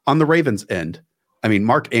 On the Ravens end, I mean,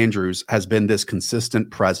 Mark Andrews has been this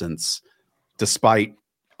consistent presence despite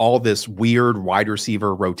all this weird wide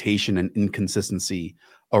receiver rotation and inconsistency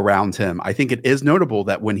around him. I think it is notable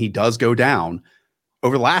that when he does go down,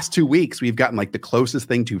 over the last 2 weeks, we've gotten like the closest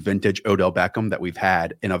thing to vintage Odell Beckham that we've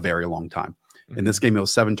had in a very long time. In this game, it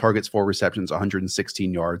was 7 targets, 4 receptions,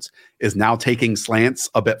 116 yards, is now taking slants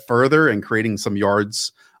a bit further and creating some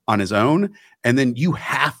yards on his own. And then you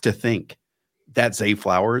have to think that Zay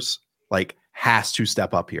Flowers like has to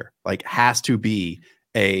step up here, like has to be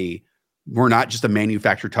we're not just a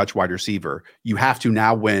manufactured touch wide receiver. You have to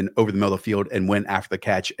now win over the middle of the field and win after the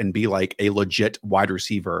catch and be like a legit wide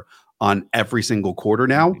receiver on every single quarter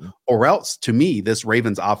now, or else to me, this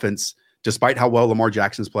Ravens offense, despite how well Lamar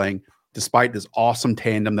Jackson's playing, despite this awesome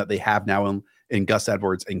tandem that they have now in Gus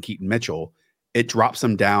Edwards and Keaton Mitchell, it drops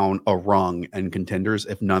them down a rung and contenders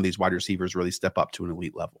if none of these wide receivers really step up to an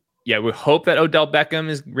elite level. Yeah, we hope that Odell Beckham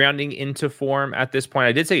is rounding into form at this point.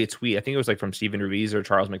 I did say a tweet, I think it was like from Steven Ruiz or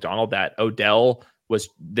Charles McDonald, that Odell was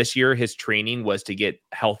this year, his training was to get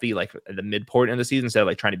healthy like at the midpoint of the season, instead of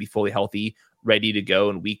like trying to be fully healthy, ready to go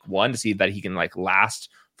in week 1 to see that he can like last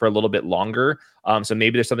for a little bit longer. So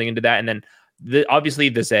maybe there's something into that. And then obviously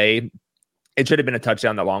this it should have been a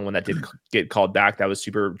touchdown, that long one that did get called back. That was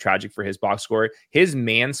super tragic for his box score. His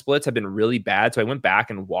man splits have been really bad. So I went back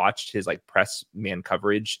and watched his like press man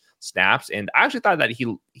coverage snaps. And I actually thought that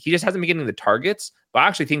he just hasn't been getting the targets, but I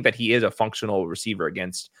actually think that he is a functional receiver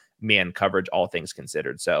against man coverage, all things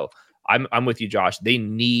considered. So I'm with you, Josh. They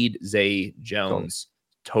need Zay Jones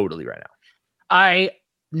totally right now. I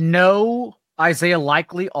know Isaiah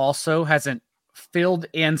Likely also hasn't filled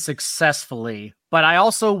in successfully, but I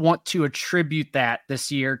also want to attribute that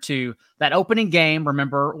this year to that opening game.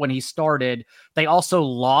 Remember when he started, they also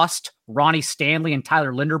lost Ronnie Stanley and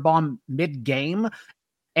Tyler Linderbaum mid-game.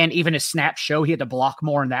 And even his snap show, he had to block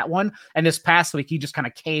more in that one. And this past week, he just kind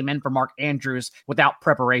of came in for Mark Andrews without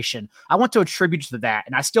preparation. I want to attribute to that.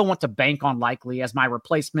 And I still want to bank on Likely as my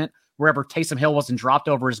replacement wherever Taysom Hill wasn't dropped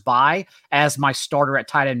over his bye as my starter at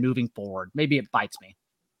tight end moving forward. Maybe it bites me.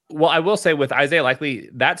 Well, I will say with Isaiah Likely,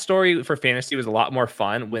 that story for fantasy was a lot more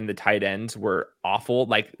fun when the tight ends were awful.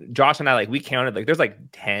 Like Josh and I, like we counted, like there's like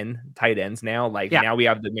 10 tight ends now. Like now we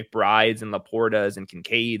have the McBrides and Laportas and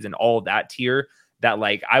Kincaids and all that tier that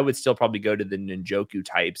like I would still probably go to the Njoku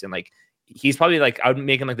types. And like he's probably like, I would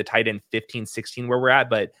make him like the tight end 15, 16 where we're at.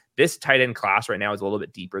 But this tight end class right now is a little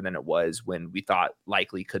bit deeper than it was when we thought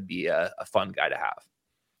Likely could be a fun guy to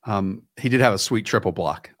have. He did have a sweet triple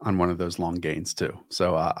block on one of those long gains too.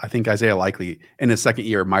 So I think Isaiah Likely in his second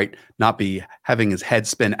year might not be having his head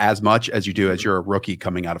spin as much as you do as you're a rookie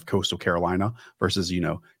coming out of Coastal Carolina versus,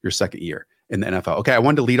 your second year in the NFL. Okay. I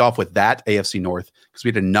wanted to lead off with that AFC North because we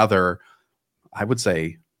had another, I would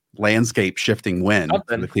say, landscape shifting win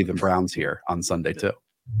for the Cleveland Browns here on Sunday too.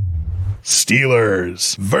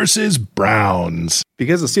 Steelers versus Browns.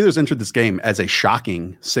 Because the Steelers entered this game as a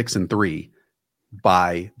shocking 6-3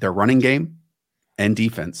 by their running game and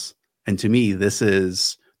defense. And to me, this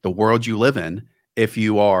is the world you live in if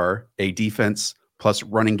you are a defense plus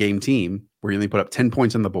running game team where you only put up 10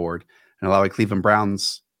 points on the board and allow a Cleveland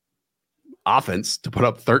Browns offense to put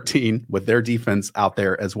up 13 with their defense out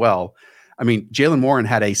there as well. I mean, Jaylen Warren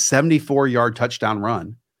had a 74-yard touchdown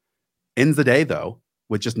run. Ends the day, though,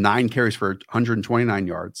 with just 9 carries for 129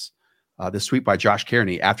 yards. The sweep by Josh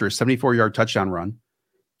Kearney after a 74-yard touchdown run.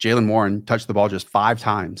 Jaylen Warren touched the ball just 5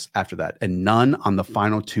 times after that, and none on the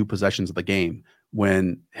final 2 possessions of the game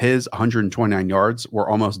when his 129 yards were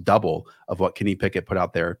almost double of what Kenny Pickett put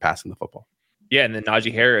out there passing the football. Yeah, and then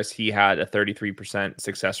Najee Harris, he had a 33%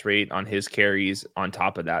 success rate on his carries on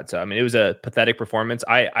top of that. So, I mean, it was a pathetic performance.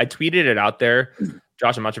 I tweeted it out there.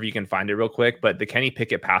 Josh, I'm not sure if you can find it real quick, but the Kenny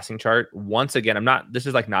Pickett passing chart, once again, this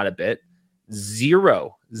is like not a bit.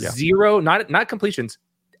 Zero, not completions,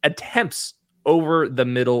 attempts over the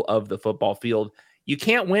middle of the football field. You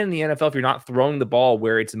can't win in the NFL if you're not throwing the ball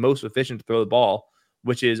where it's most efficient to throw the ball,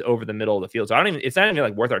 which is over the middle of the field. So it's not even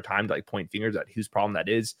like worth our time to like point fingers at whose problem that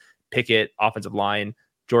is. Pickett, offensive line,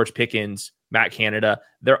 George Pickens, Matt Canada,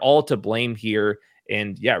 they're all to blame here.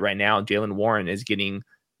 And yeah, right now Jaylen Warren is getting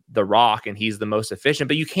the rock and he's the most efficient,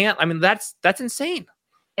 but you can't, I mean, that's insane.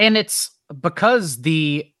 And it's because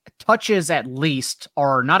the touches at least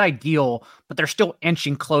are not ideal, but they're still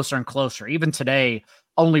inching closer and closer. Even today,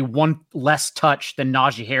 only 1 less touch than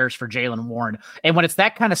Najee Harris for Jaylen Warren. And when it's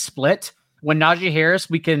that kind of split, when Najee Harris,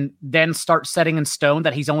 we can then start setting in stone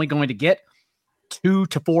that he's only going to get 2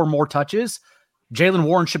 to 4 more touches. Jaylen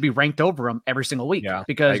Warren should be ranked over him every single week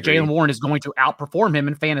because Jaylen Warren is going to outperform him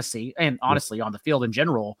in fantasy and honestly on the field in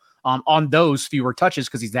general on those fewer touches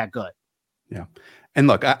because he's that good. Yeah. And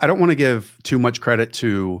look, I don't want to give too much credit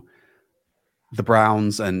to the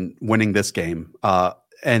Browns and winning this game.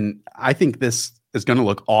 And I think this is going to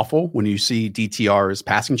look awful when you see DTR's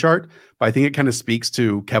passing chart, but I think it kind of speaks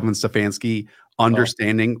to Kevin Stefanski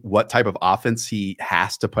understanding what type of offense he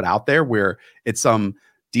has to put out there, where it's some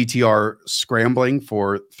DTR scrambling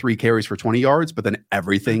for 3 carries for 20 yards, but then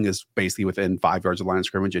everything is basically within 5 yards of line of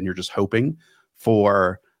scrimmage and you're just hoping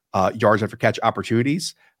for yards after catch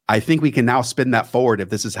opportunities. I think we can now spin that forward if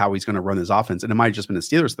this is how he's going to run his offense. And it might have just been a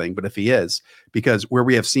Steelers thing, but if he is, because where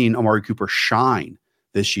we have seen Amari Cooper shine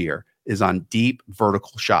this year is on deep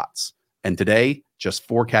vertical shots. And today, just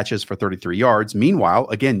 4 catches for 33 yards. Meanwhile,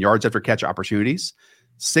 again, yards after catch opportunities,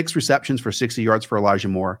 6 receptions for 60 yards for Elijah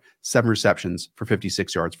Moore, 7 receptions for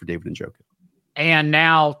 56 yards for David Njoku. And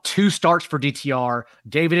now 2 starts for DTR.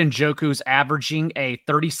 David Njoku's averaging a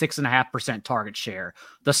 36.5% target share.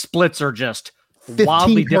 The splits are just 15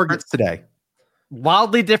 wildly targets different. today.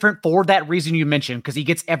 Wildly different for that reason you mentioned, because he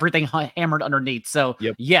gets everything hammered underneath. So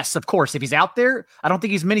yes, of course, if he's out there, I don't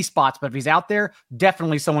think he's many spots, but if he's out there,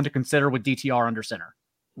 definitely someone to consider with DTR under center.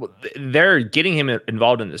 Well, they're getting him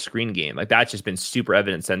involved in the screen game. Like that's just been super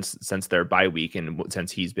evident since their bye week and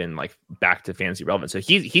since he's been like back to fantasy relevant. So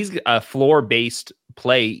he's a floor based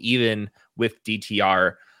play even with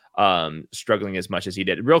DTR struggling as much as he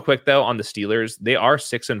did. Real quick though, on the Steelers, they are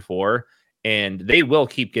 6-4. And they will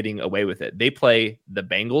keep getting away with it. They play the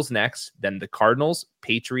Bengals next, then the Cardinals,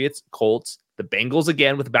 Patriots, Colts, the Bengals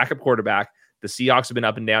again with a backup quarterback. The Seahawks have been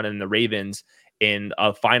up and down, and the Ravens in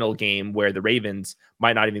a final game where the Ravens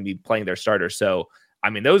might not even be playing their starter. So, I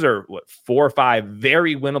mean, those are 4 or 5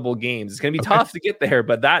 very winnable games. It's going to be tough to get there,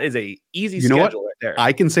 but that is a easy schedule right there.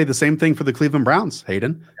 I can say the same thing for the Cleveland Browns,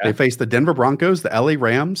 Hayden. Okay. They face the Denver Broncos, the LA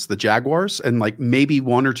Rams, the Jaguars, and like maybe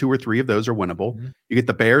 1 or 2 or 3 of those are winnable. Mm-hmm. You get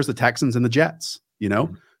the Bears, the Texans, and the Jets, you know?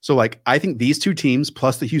 Mm-hmm. So like, I think these 2 teams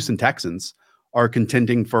plus the Houston Texans are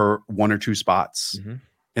contending for 1 or 2 spots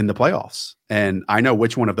in the playoffs. And I know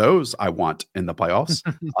which one of those I want in the playoffs.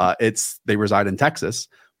 They reside in Texas.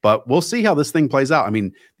 But we'll see how this thing plays out. I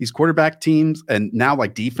mean, these quarterback teams and now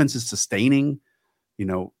like defense is sustaining, you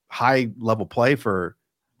know, high level play for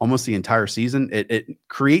almost the entire season. It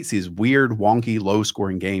creates these weird, wonky, low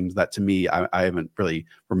scoring games that to me, I haven't really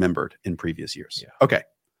remembered in previous years. Yeah. Okay.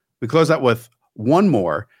 We close out with one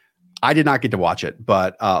more. I did not get to watch it,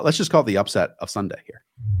 but let's just call it the upset of Sunday here.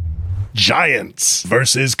 Giants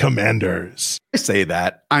versus Commanders. I say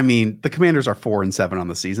that. I mean, the Commanders are 4-7 on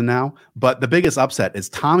the season now, but the biggest upset is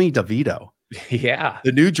Tommy DeVito. Yeah.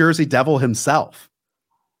 The New Jersey Devil himself.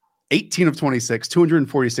 18 of 26,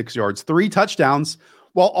 246 yards, 3 touchdowns,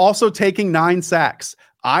 while also taking 9 sacks.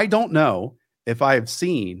 I don't know if I have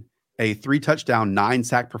seen a 3-touchdown,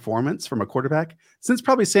 9-sack performance from a quarterback since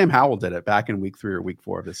probably Sam Howell did it back in week 3 or week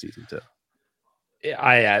 4 of this season too.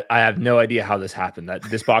 I have no idea how this happened. That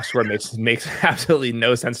this box score makes absolutely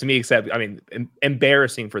no sense to me, except, I mean,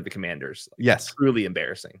 embarrassing for the Commanders. Yes. Truly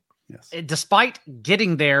embarrassing. Yes. Despite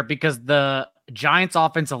getting there, because the Giants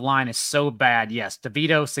offensive line is so bad. Yes.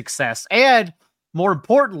 DeVito success. And more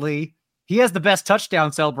importantly, he has the best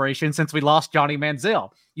touchdown celebration since we lost Johnny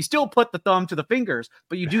Manziel. You still put the thumb to the fingers,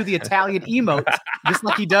 but you do the Italian emotes just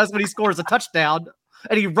like he does when he scores a touchdown.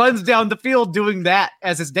 And he runs down the field doing that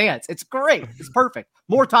as his dance. It's great. It's perfect.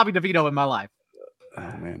 More Tommy DeVito in my life.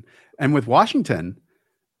 Oh, man. And with Washington,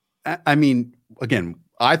 I mean, again,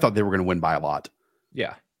 I thought they were going to win by a lot.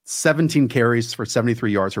 Yeah. 17 carries for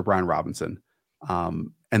 73 yards for Brian Robinson.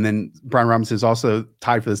 And then Brian Robinson is also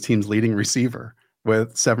tied for this team's leading receiver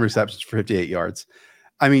with 7 receptions for 58 yards.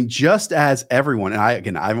 I mean, just as everyone, and I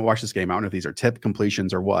haven't watched this game. I don't know if these are tip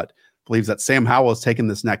completions or what, believes that Sam Howell has taken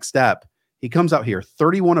this next step. He comes out here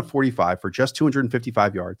 31 of 45 for just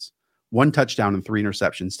 255 yards, 1 touchdown and 3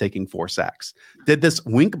 interceptions, taking 4 sacks. Did this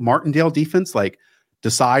Wink Martindale defense like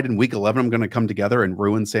decide in week 11, I'm going to come together and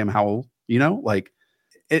ruin Sam Howell? You know, like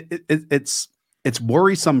it's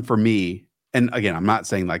worrisome for me. And again, I'm not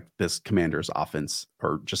saying like this Commanders offense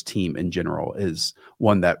or just team in general is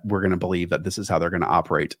one that we're going to believe that this is how they're going to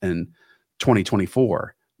operate in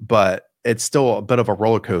 2024, but it's still a bit of a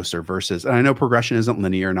roller coaster versus, and I know progression isn't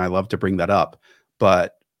linear and I love to bring that up,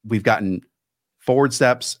 but we've gotten forward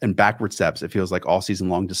steps and backward steps. It feels like all season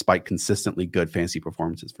long, despite consistently good fantasy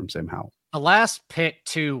performances from Sam Howell. The last pick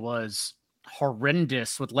too was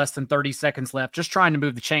horrendous with less than 30 seconds left, just trying to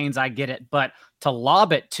move the chains. I get it, but to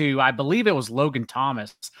lob it to, I believe it was Logan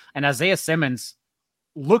Thomas, and Isaiah Simmons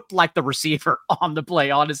looked like the receiver on the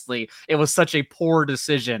play. Honestly, it was such a poor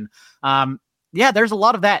decision. Yeah, there's a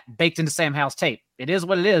lot of that baked into Sam Howell's tape. It is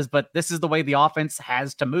what it is, but this is the way the offense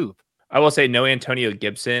has to move. I will say no Antonio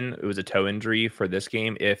Gibson. It was a toe injury for this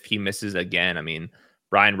game. If he misses again, I mean,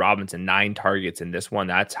 Brian Robinson, 9 targets in this one.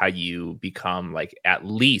 That's how you become like at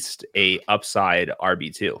least a upside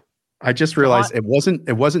RB2. I just realized it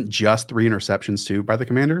wasn't just 3 interceptions too by the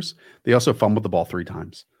Commanders. They also fumbled the ball 3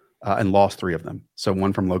 times and lost 3 of them. So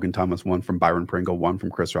 1 from Logan Thomas, 1 from Byron Pringle, 1 from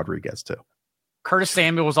Chris Rodriguez too. Curtis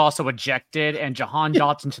Samuel was also ejected, and Jahan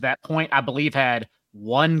Johnson to that point, I believe, had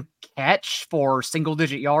 1 catch for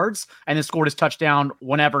single-digit yards, and then scored his touchdown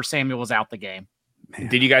whenever Samuel was out the game. Man.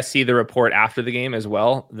 Did you guys see the report after the game as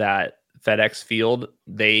well that FedEx Field,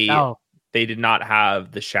 they did not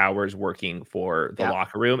have the showers working for the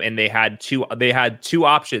locker room, and they had two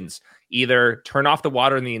options: either turn off the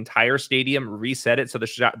water in the entire stadium, reset it so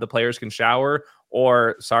the players can shower,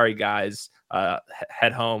 or sorry guys,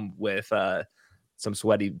 head home with some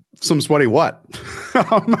sweaty what?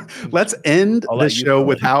 Let's end the show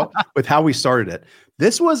with how we started it.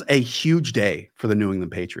 This was a huge day for the New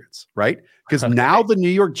England Patriots, right? Because now the New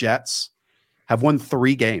York Jets have won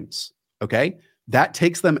 3 games. Okay. That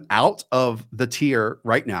takes them out of the tier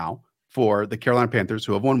right now for the Carolina Panthers,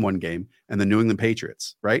 who have won 1 game, and the New England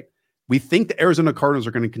Patriots, right? We think the Arizona Cardinals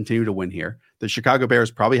are going to continue to win here. The Chicago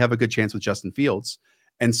Bears probably have a good chance with Justin Fields.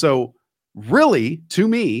 And so really, to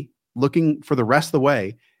me, looking for the rest of the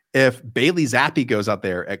way, if Bailey Zappi goes out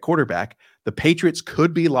there at quarterback, the Patriots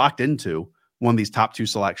could be locked into one of these top 2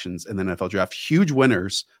 selections in the NFL draft. Huge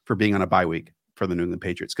winners for being on a bye week for the New England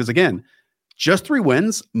Patriots. Because again, just 3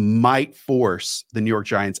 wins might force the New York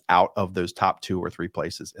Giants out of those top 2 or 3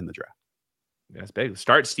 places in the draft. That's big.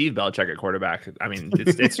 Start Steve Belichick at quarterback. I mean,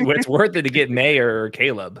 it's worth it to get May or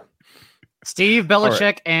Caleb. Steve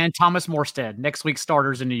Belichick and Thomas Morstead, next week's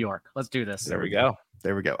starters in New York. Let's do this. There we go.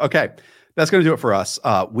 There we go. Okay. That's going to do it for us.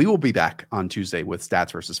 We will be back on Tuesday with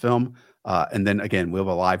Stats versus Film. And then again, we'll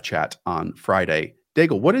have a live chat on Friday.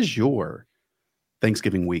 Daigle, what is your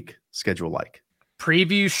Thanksgiving week schedule like?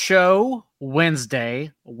 Preview show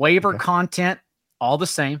Wednesday, waiver content, all the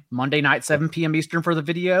same. Monday night, 7 p.m. Eastern for the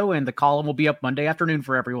video, and the column will be up Monday afternoon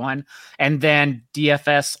for everyone. And then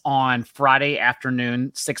DFS on Friday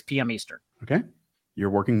afternoon, 6 p.m. Eastern. Okay.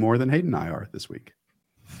 You're working more than Hayden and I are this week.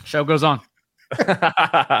 Show goes on.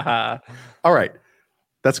 All right.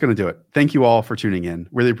 That's going to do it. Thank you all for tuning in.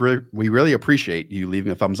 We really appreciate you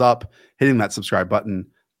leaving a thumbs up, hitting that subscribe button.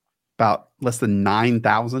 About less than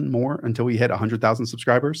 9,000 more until we hit 100,000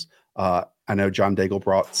 subscribers. I know John Daigle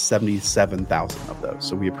brought 77,000 of those.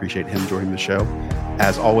 So we appreciate him joining the show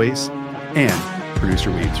as always. And producer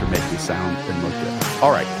Weeds for making it sound and look good.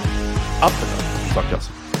 All right. Up the top. Talk to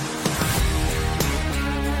us.